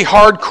really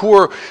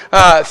hardcore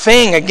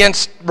thing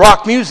against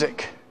rock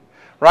music,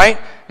 right?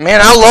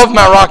 Man, I love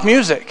my rock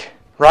music.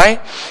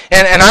 Right?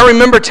 And I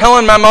remember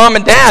telling my mom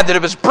and dad that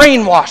it was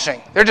brainwashing.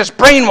 They're just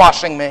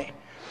brainwashing me.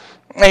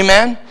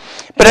 Amen?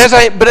 But as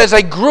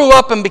I grew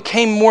up and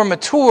became more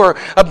mature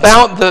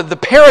about the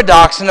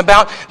paradox and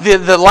about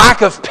the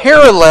lack of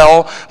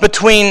parallel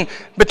between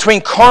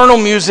carnal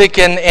music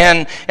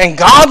and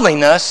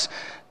godliness,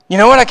 you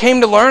know what I came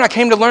to learn? I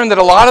came to learn that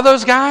a lot of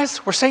those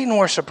guys were Satan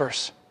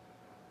worshipers.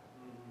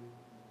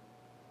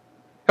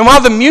 And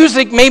while the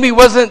music maybe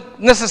wasn't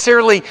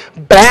necessarily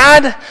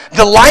bad,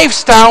 the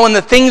lifestyle and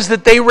the things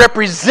that they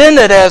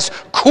represented as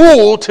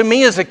cool to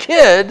me as a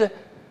kid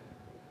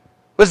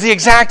was the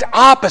exact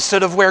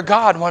opposite of where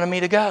God wanted me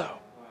to go.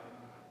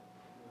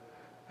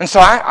 And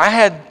so I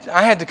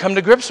had to come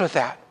to grips with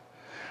that,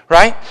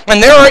 right?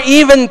 And there are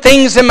even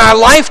things in my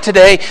life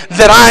today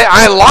that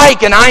I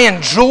like and I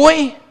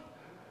enjoy,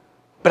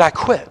 but I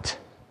quit.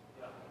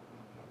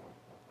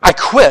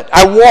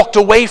 I walked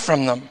away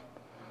from them.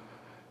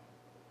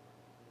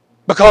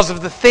 Because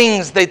of the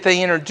things that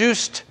they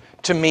introduced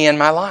to me in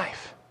my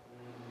life.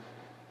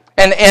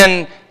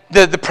 And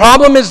the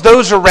problem is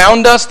those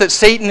around us that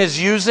Satan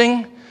is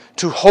using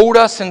to hold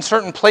us in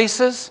certain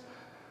places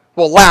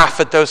will laugh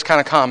at those kind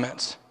of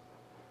comments.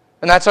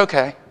 And that's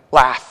okay.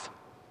 Laugh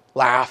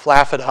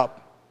it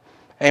up.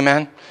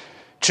 Amen?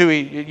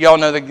 Chewie, y'all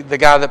know the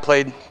guy that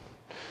played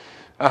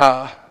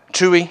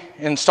Chewie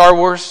in Star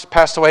Wars,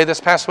 passed away this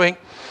past week.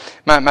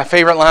 My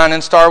favorite line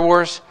in Star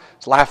Wars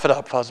is laugh it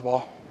up,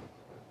 fuzzball.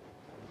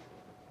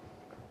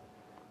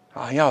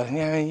 Oh,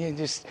 you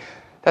just...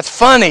 That's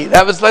funny.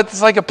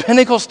 That's like a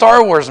pinnacle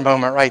Star Wars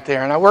moment right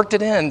there, and I worked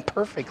it in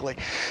perfectly.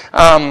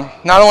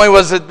 Not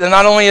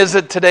only is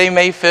it today,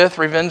 May 5th,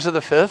 Revenge of the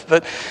 5th,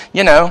 but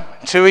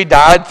Chewie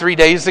died 3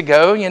 days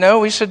ago.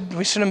 We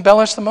should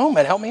embellish the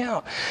moment. Help me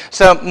out.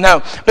 So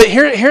no, but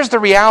here's the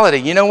reality.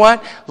 You know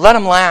what? Let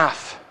them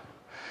laugh.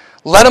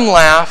 Let them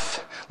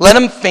laugh. Let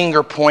them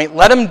finger point.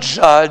 Let them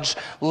judge.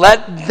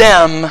 Let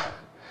them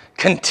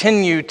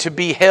continue to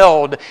be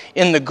held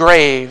in the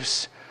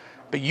graves.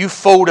 But you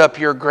fold up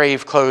your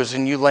grave clothes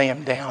and you lay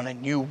them down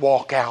and you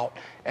walk out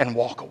and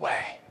walk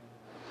away.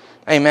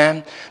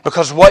 Amen?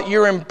 Because what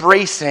you're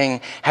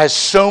embracing has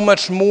so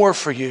much more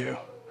for you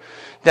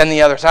than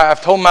the others.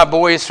 I've told my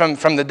boys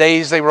from the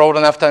days they were old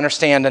enough to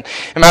understand, and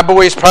my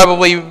boys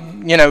probably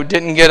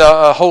didn't get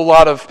a whole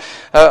lot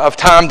of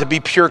time to be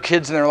pure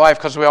kids in their life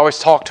because we always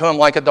talked to them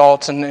like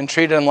adults and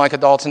treated them like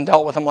adults and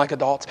dealt with them like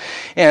adults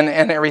and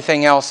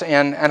everything else.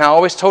 And I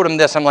always told them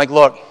this. I'm like,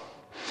 look,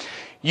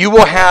 you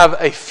will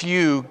have a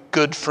few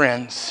good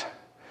friends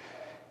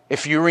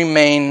if you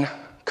remain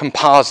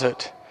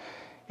composite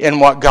in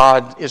what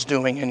God is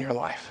doing in your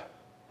life.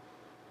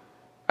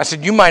 I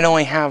said, you might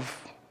only have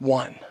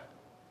one.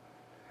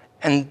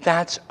 And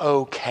that's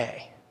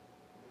okay.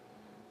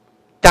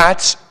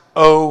 That's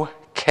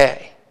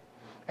okay.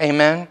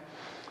 Amen?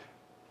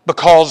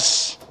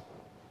 Because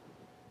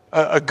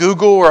a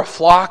Google or a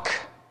flock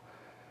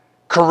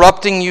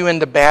corrupting you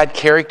into bad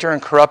character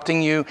and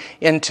corrupting you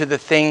into the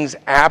things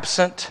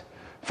absent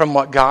from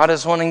what God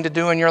is wanting to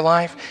do in your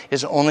life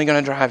is only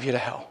going to drive you to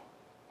hell.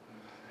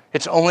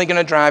 It's only going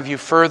to drive you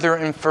further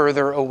and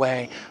further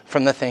away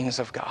from the things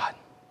of God.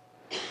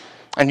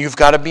 And you've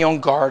got to be on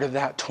guard of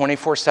that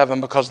 24/7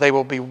 because they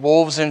will be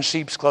wolves in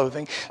sheep's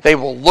clothing. They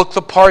will look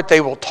the part.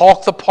 They will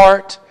talk the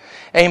part.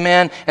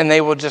 Amen. And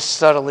they will just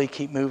subtly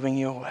keep moving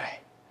you away.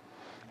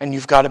 And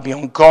you've got to be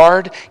on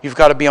guard, you've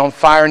got to be on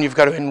fire, and you've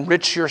got to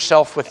enrich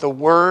yourself with the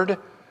Word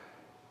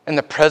and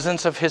the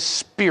presence of His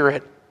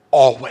Spirit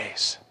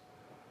always.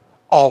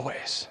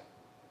 Always.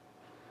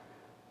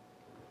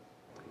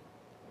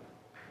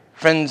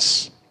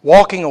 Friends,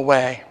 walking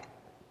away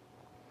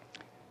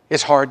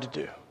is hard to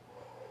do.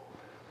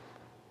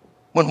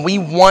 When we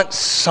want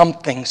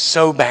something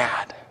so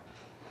bad,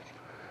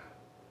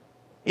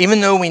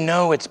 even though we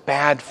know it's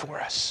bad for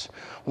us,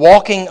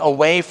 walking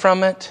away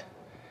from it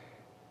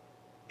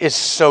is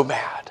so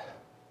bad.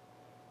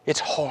 It's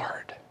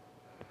hard.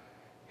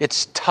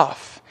 It's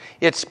tough.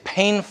 It's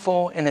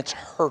painful and it's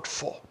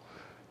hurtful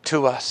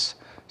to us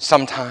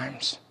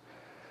sometimes.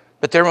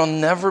 But there will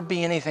never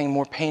be anything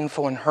more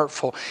painful and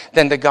hurtful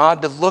than to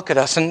God to look at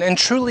us and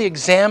truly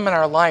examine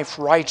our life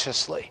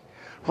righteously.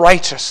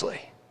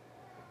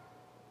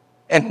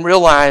 And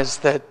realize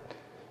that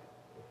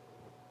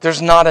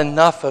there's not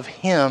enough of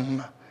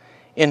Him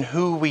in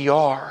who we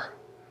are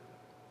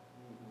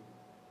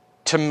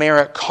to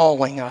merit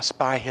calling us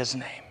by His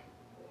name.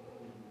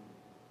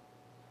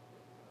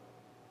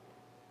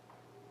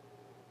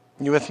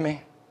 You with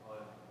me?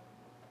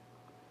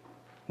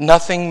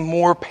 Nothing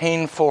more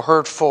painful,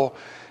 hurtful,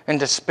 and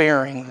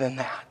despairing than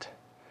that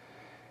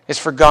is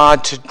for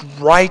God to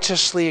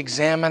righteously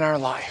examine our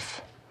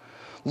life.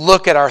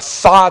 Look at our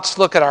thoughts,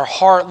 look at our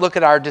heart, look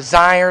at our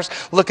desires,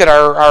 look at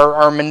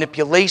our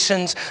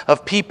manipulations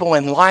of people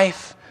in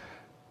life,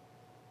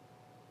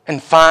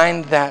 and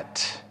find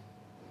that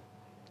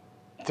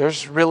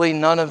there's really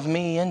none of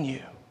me in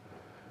you.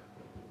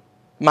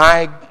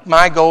 My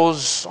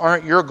goals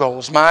aren't your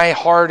goals. My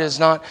heart is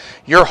not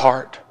your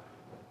heart.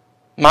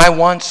 My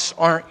wants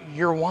aren't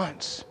your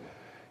wants.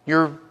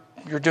 You're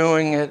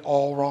doing it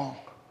all wrong.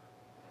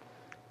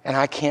 And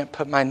I can't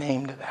put my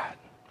name to that.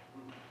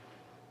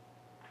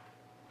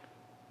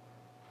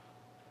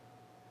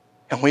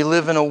 And we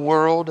live in a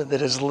world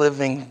that is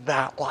living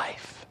that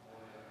life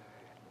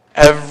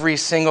every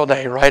single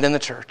day right in the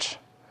church.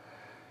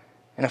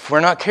 And if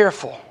we're not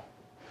careful,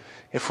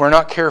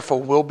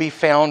 we'll be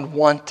found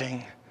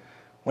wanting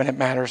when it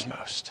matters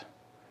most.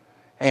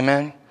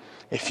 Amen?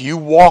 If you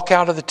walk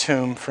out of the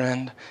tomb,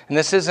 friend, and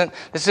this isn't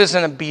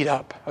a beat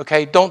up,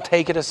 okay? Don't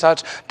take it as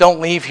such. Don't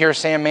leave here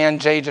saying, man,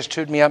 Jay just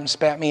chewed me up and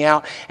spat me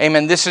out.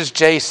 Amen. This is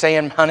Jay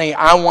saying, honey,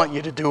 I want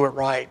you to do it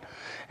right.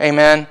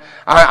 Amen.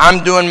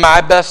 I'm doing my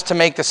best to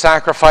make the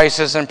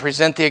sacrifices and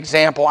present the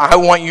example. I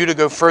want you to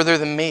go further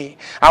than me.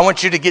 I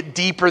want you to get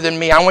deeper than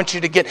me. I want you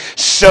to get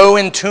so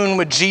in tune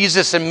with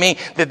Jesus and me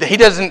that He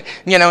doesn't,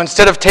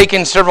 instead of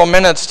taking several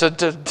minutes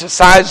to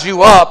size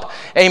you up,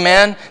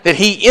 amen, that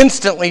He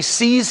instantly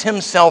sees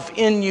Himself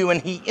in you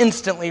and He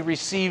instantly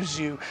receives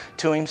you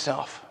to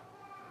Himself.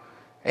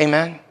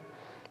 Amen.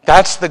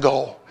 That's the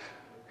goal.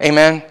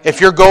 Amen. If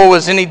your goal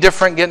is any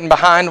different getting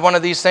behind one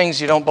of these things,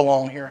 you don't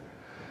belong here.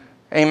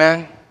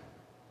 Amen.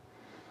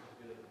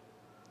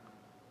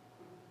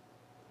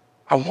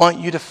 I want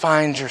you to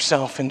find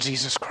yourself in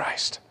Jesus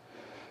Christ.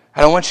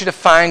 I don't want you to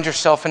find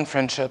yourself in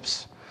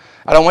friendships.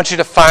 I don't want you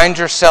to find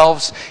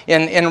yourselves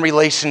in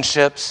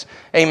relationships.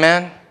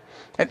 Amen.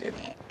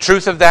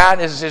 Truth of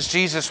that is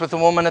Jesus with the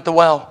woman at the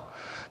well.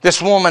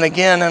 This woman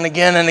again and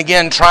again and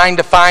again trying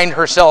to find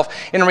herself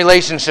in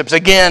relationships,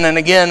 again and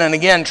again and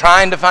again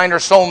trying to find her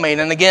soulmate,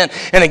 and again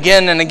and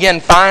again and again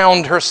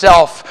found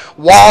herself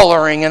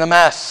wallowing in a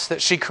mess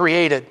that she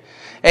created.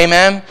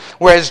 Amen?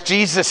 Whereas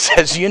Jesus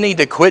says, you need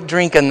to quit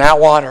drinking that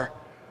water.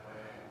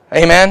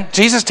 Amen?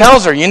 Jesus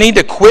tells her, you need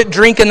to quit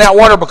drinking that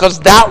water because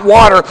that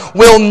water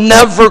will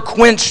never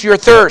quench your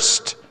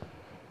thirst.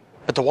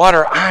 But the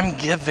water I'm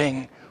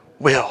giving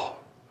will.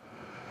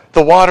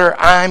 The water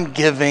I'm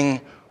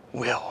giving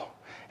will.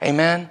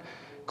 Amen?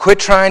 Quit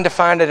trying to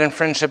find it in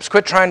friendships.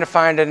 Quit trying to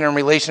find it in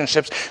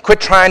relationships.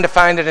 Quit trying to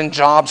find it in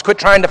jobs. Quit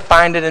trying to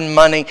find it in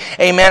money.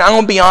 Amen? I'm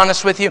going to be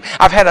honest with you.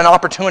 I've had an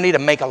opportunity to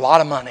make a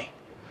lot of money.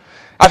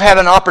 I've had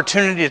an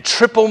opportunity to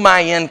triple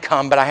my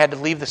income, but I had to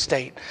leave the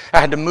state. I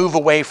had to move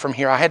away from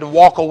here. I had to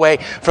walk away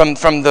from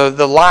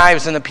the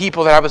lives and the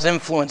people that I was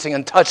influencing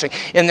and touching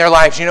in their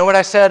lives. You know what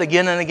I said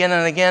again and again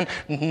and again?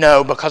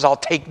 No, because I'll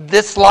take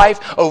this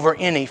life over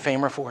any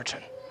fame or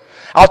fortune.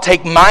 I'll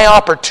take my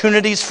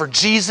opportunities for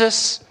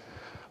Jesus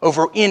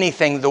over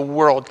anything the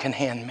world can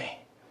hand me.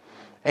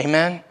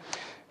 Amen?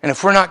 And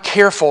if we're not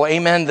careful,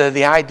 amen,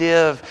 the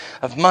idea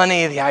of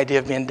money, the idea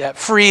of being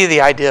debt-free,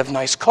 the idea of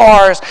nice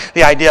cars,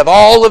 the idea of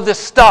all of this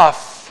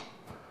stuff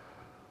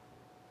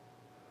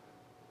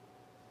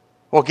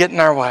will get in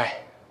our way.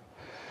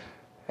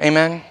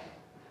 Amen?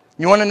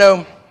 You want to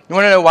know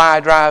why I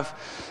drive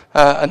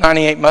a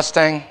 98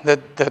 Mustang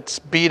that's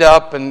beat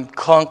up and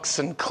clunks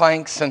and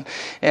clanks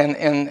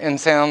and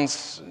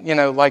sounds,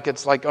 like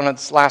it's like on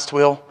its last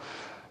wheel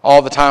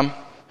all the time?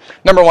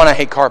 Number one, I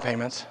hate car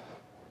payments.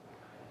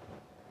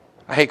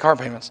 I hate car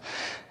payments.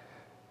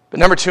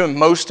 But number two, and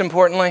most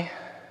importantly,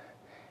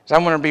 is I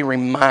want to be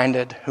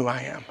reminded who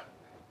I am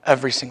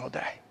every single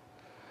day.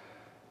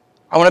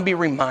 I want to be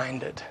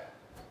reminded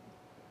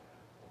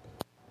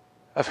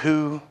of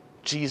who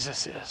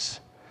Jesus is.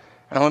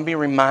 And I want to be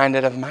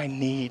reminded of my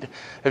need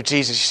of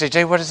Jesus. You say,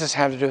 Jay, what does this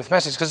have to do with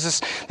message? Because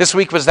this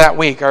week was that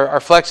week. Our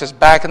Flex is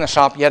back in the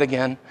shop yet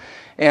again.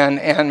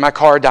 And my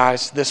car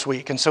dies this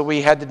week. And so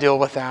we had to deal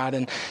with that.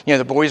 And,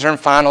 the boys are in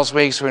finals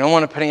week, so we don't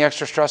want to put any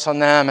extra stress on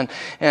them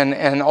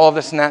and all of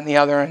this and that and the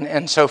other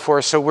and so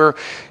forth. So we're,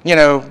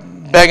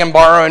 begging,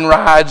 borrowing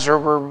rides, or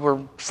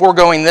we're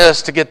foregoing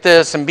this to get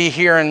this and be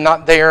here and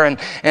not there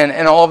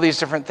and all of these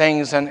different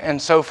things and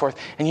so forth.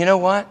 And you know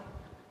what?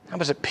 I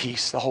was at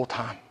peace the whole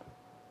time.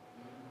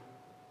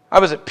 I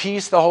was at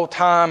peace the whole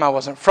time. I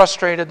wasn't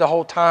frustrated the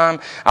whole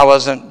time. I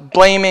wasn't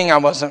blaming. I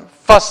wasn't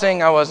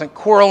fussing. I wasn't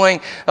quarreling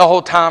the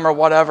whole time or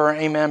whatever.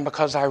 Amen.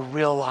 Because I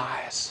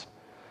realize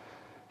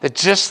that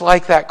just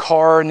like that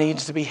car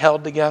needs to be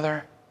held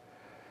together,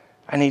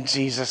 I need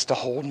Jesus to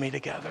hold me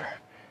together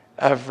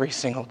every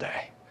single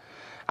day.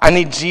 I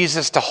need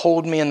Jesus to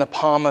hold me in the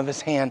palm of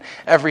his hand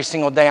every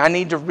single day. I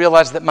need to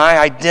realize that my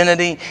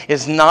identity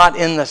is not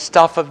in the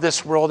stuff of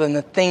this world and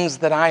the things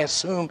that I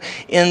assume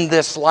in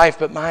this life,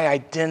 but my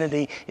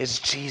identity is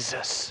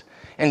Jesus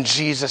and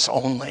Jesus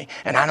only.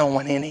 And I don't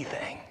want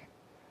anything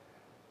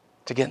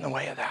to get in the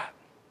way of that.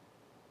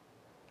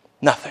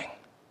 Nothing.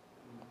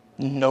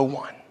 No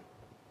one.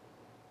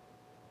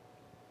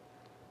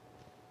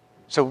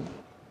 So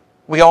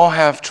we all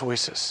have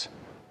choices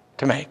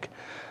to make.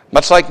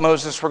 Much like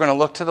Moses, we're going to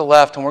look to the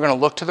left and we're going to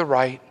look to the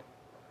right.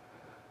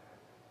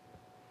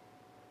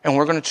 And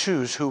we're going to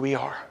choose who we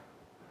are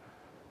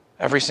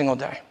every single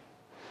day.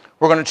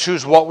 We're going to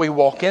choose what we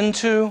walk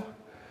into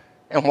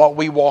and what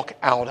we walk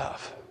out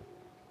of.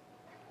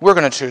 We're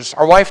going to choose.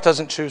 Our wife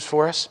doesn't choose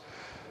for us.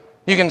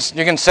 You can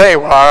say,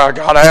 well, I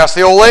got to ask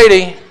the old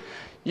lady.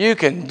 You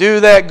can do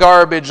that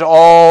garbage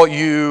all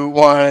you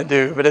want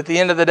to do. But at the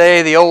end of the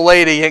day, the old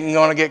lady ain't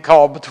going to get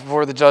called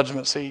before the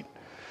judgment seat.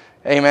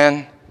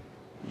 Amen?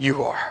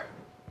 You are.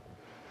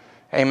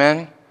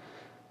 Amen?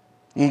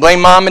 You can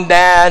blame mom and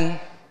dad.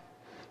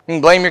 You can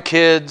blame your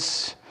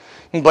kids.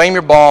 You can blame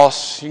your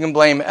boss. You can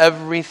blame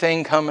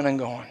everything coming and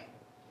going.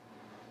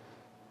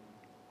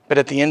 But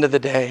at the end of the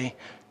day,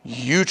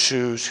 you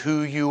choose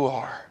who you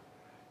are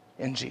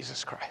in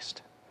Jesus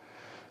Christ.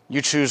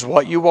 You choose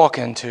what you walk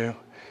into,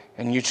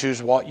 and you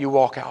choose what you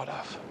walk out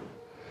of.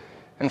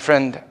 And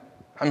friend,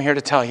 I'm here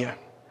to tell you,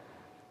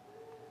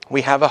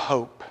 we have a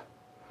hope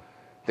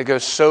that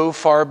goes so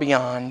far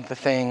beyond the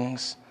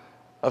things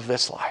of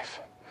this life.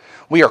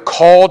 We are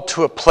called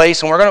to a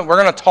place, and we're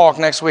going to talk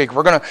next week.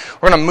 We're going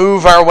to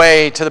move our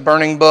way to the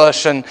burning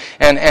bush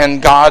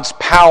and God's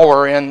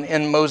power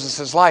in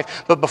Moses'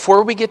 life. But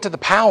before we get to the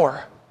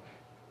power,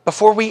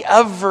 before we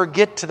ever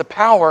get to the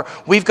power,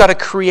 we've got to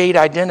create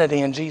identity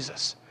in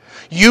Jesus.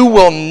 You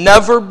will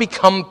never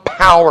become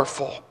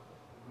powerful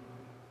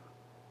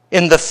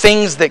in the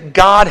things that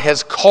God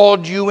has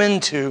called you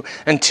into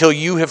until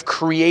you have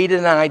created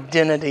an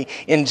identity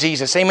in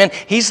Jesus. Amen?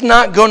 He's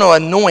not going to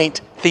anoint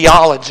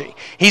theology.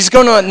 He's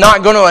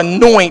not going to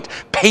anoint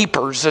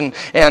papers and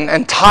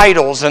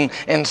titles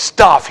and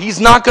stuff. He's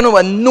not going to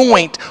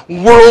anoint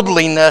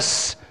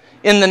worldliness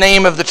in the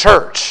name of the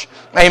church.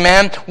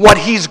 Amen. What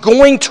He's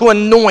going to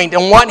anoint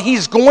and what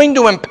He's going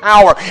to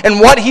empower and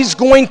what He's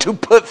going to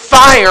put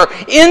fire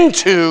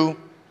into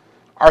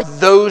are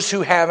those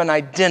who have an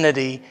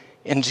identity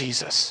in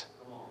Jesus.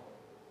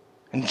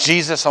 In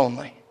Jesus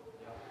only.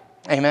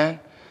 Amen.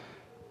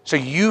 So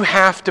you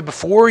have to,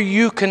 before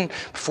you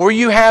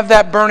have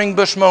that burning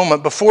bush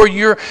moment, before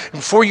you're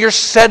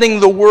setting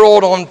the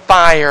world on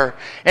fire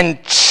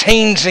and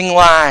changing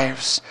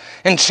lives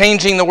and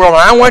changing the world.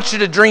 And I want you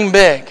to dream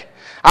big.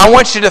 I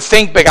want you to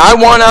think big. I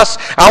want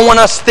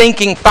us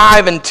thinking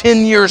 5 and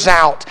 10 years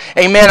out.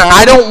 Amen. And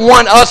I don't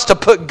want us to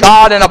put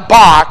God in a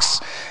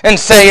box and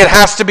say it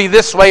has to be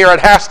this way or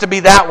it has to be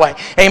that way.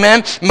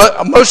 Amen.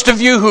 Most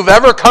of you who've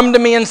ever come to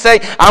me and say,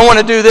 I want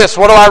to do this,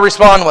 what do I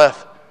respond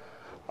with?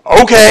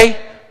 Okay,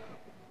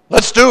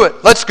 let's do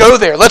it. Let's go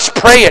there. Let's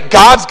pray it.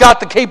 God's got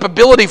the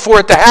capability for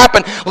it to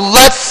happen.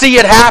 Let's see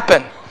it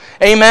happen.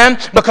 Amen?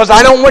 Because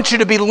I don't want you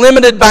to be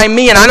limited by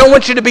me, and I don't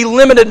want you to be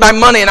limited by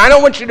money, and I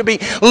don't want you to be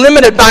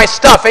limited by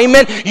stuff.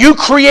 Amen? You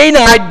create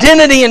an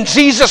identity in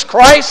Jesus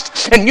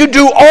Christ, and you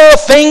do all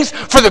things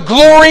for the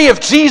glory of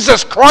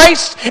Jesus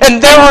Christ,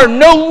 and there are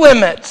no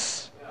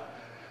limits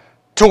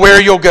to where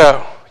you'll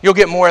go. You'll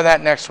get more of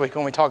that next week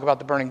when we talk about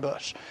the burning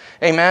bush.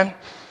 Amen?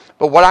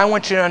 But what I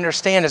want you to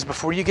understand is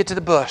before you get to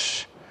the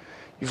bush,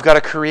 you've got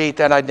to create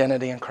that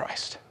identity in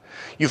Christ.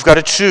 You've got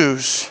to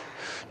choose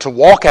to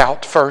walk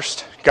out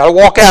first. You've got to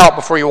walk out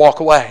before you walk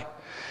away.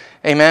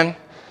 Amen?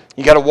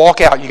 You've got to walk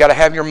out. You've got to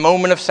have your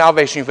moment of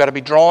salvation. You've got to be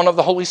drawn of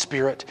the Holy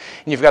Spirit.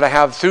 And you've got to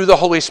have, through the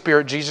Holy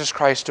Spirit, Jesus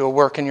Christ do a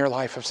work in your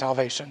life of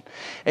salvation.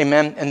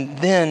 Amen? And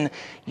then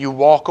you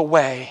walk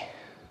away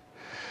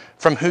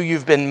from who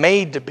you've been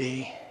made to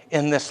be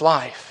in this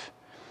life.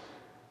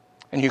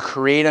 And you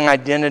create an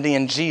identity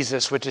in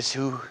Jesus, which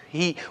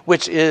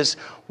is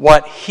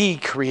what He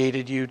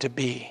created you to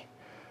be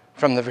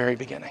from the very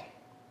beginning.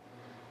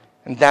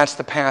 And that's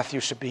the path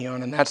you should be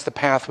on, and that's the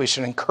path we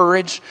should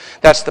encourage.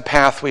 That's the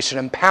path we should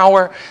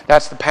empower.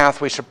 That's the path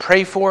we should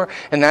pray for,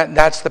 and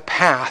that's the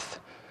path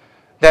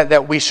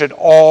that we should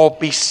all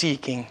be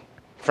seeking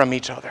from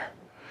each other.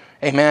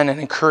 Amen, and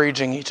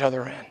encouraging each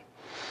other in.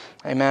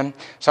 Amen.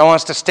 So I want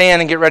us to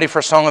stand and get ready for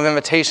a song of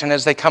invitation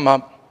as they come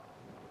up.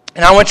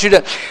 And I want you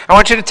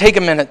to take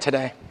a minute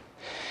today.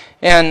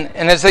 And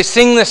as they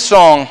sing this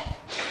song,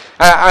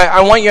 I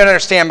want you to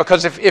understand,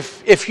 because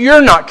if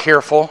you're not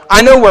careful,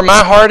 I know where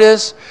my heart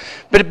is,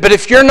 but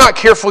if you're not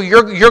careful,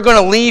 you're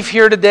going to leave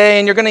here today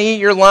and you're going to eat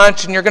your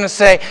lunch and you're going to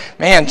say,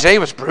 man, Jay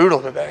was brutal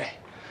today.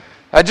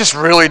 That just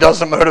really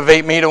doesn't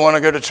motivate me to want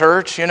to go to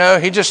church. You know,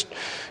 he just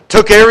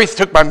took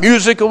my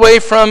music away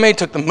from me,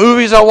 took the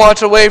movies I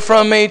watch away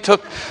from me,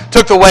 took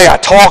the way I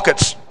talk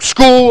at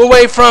school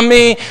away from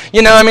me.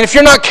 You know, I mean, if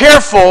you're not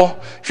careful,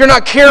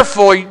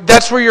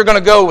 that's where you're going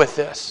to go with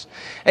this.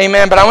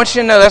 Amen. But I want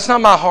you to know that's not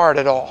my heart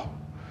at all.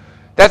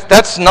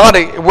 That's not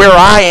where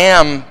I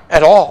am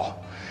at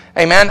all.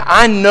 Amen.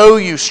 I know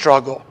you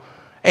struggle.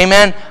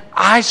 Amen.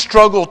 I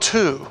struggle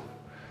too.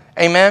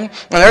 Amen. And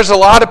there's a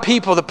lot of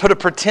people that put a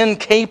pretend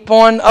cape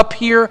on up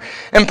here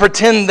and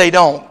pretend they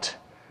don't.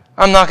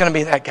 I'm not going to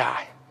be that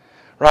guy,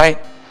 right?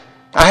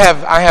 I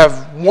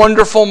have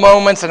wonderful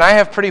moments and I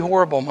have pretty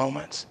horrible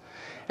moments.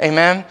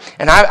 Amen.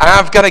 And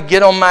I've got to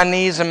get on my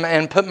knees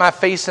and put my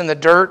face in the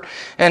dirt,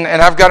 and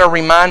I've got to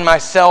remind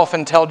myself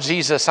and tell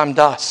Jesus I'm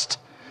dust.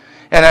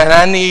 And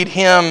I need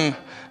Him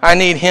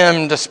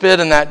to spit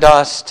in that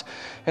dust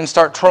and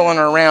start twirling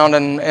it around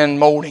and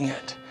molding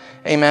it.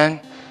 Amen.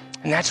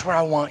 And that's where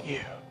I want you.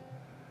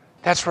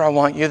 That's where I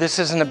want you. This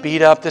isn't a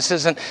beat up. This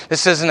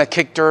isn't a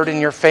kick dirt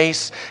in your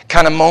face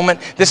kind of moment.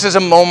 This is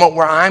a moment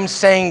where I'm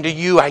saying to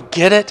you, I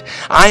get it.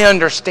 I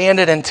understand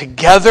it. And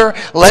together,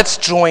 let's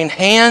join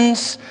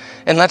hands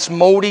and let's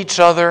mold each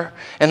other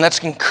and let's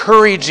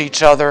encourage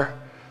each other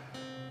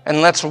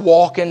and let's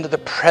walk into the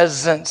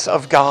presence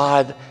of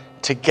God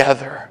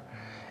together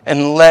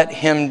and let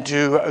Him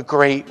do a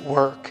great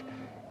work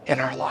in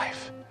our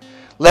life.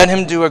 Let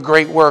Him do a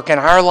great work in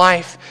our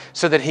life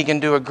so that He can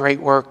do a great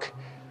work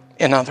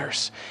in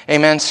others.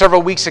 Amen.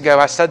 Several weeks ago,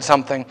 I said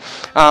something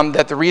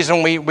that the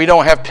reason we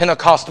don't have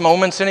Pentecost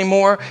moments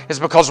anymore is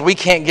because we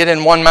can't get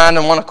in one mind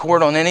and one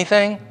accord on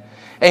anything.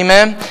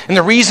 Amen. And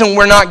the reason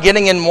we're not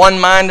getting in one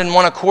mind and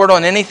one accord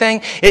on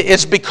anything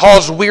is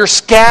because we're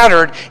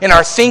scattered in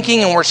our thinking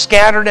and we're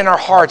scattered in our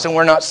hearts and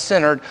we're not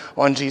centered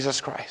on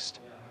Jesus Christ.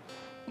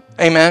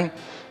 Amen.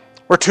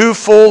 We're too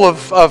full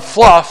of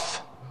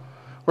fluff.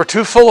 We're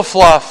too full of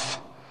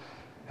fluff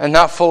and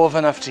not full of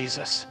enough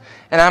Jesus.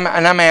 And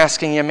I'm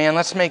asking you, man,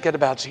 let's make it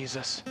about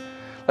Jesus.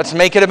 Let's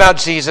make it about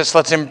Jesus.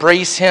 Let's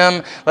embrace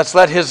Him. Let's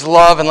let His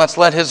love and let's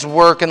let His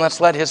work and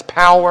let's let His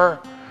power,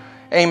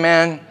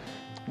 amen,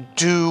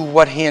 do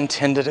what He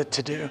intended it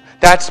to do.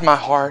 That's my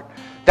heart.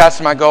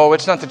 That's my goal.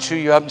 It's not to chew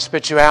you up and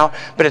spit you out,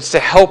 but it's to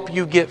help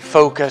you get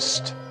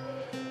focused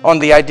on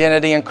the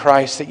identity in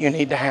Christ that you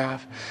need to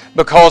have.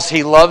 Because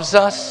He loves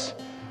us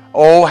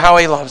Oh, how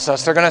He loves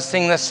us. They're going to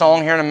sing this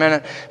song here in a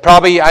minute.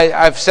 Probably,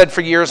 I've said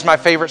for years my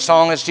favorite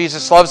song is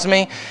Jesus Loves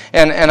Me.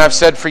 And I've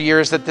said for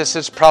years that this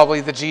is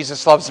probably the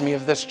Jesus Loves Me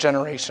of this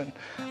generation.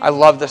 I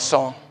love this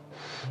song.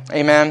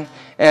 Amen.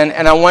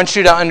 And I want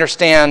you to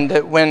understand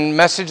that when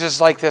messages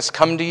like this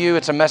come to you,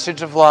 it's a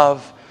message of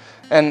love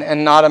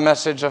and not a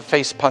message of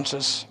face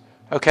punches.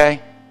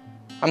 Okay?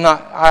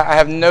 I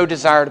have no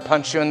desire to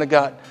punch you in the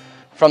gut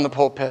from the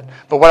pulpit.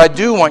 But what I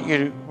do want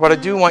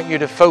you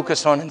to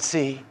focus on and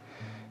see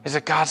is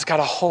that God's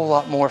got a whole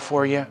lot more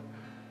for you.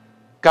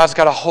 God's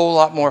got a whole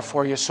lot more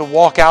for you. So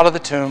walk out of the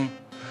tomb.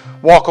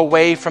 Walk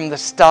away from the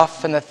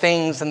stuff and the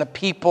things and the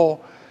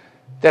people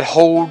that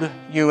hold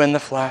you in the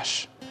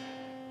flesh.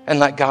 And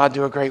let God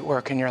do a great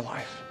work in your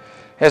life.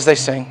 As they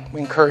sing, we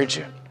encourage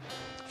you.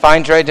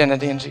 Find your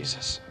identity in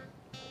Jesus.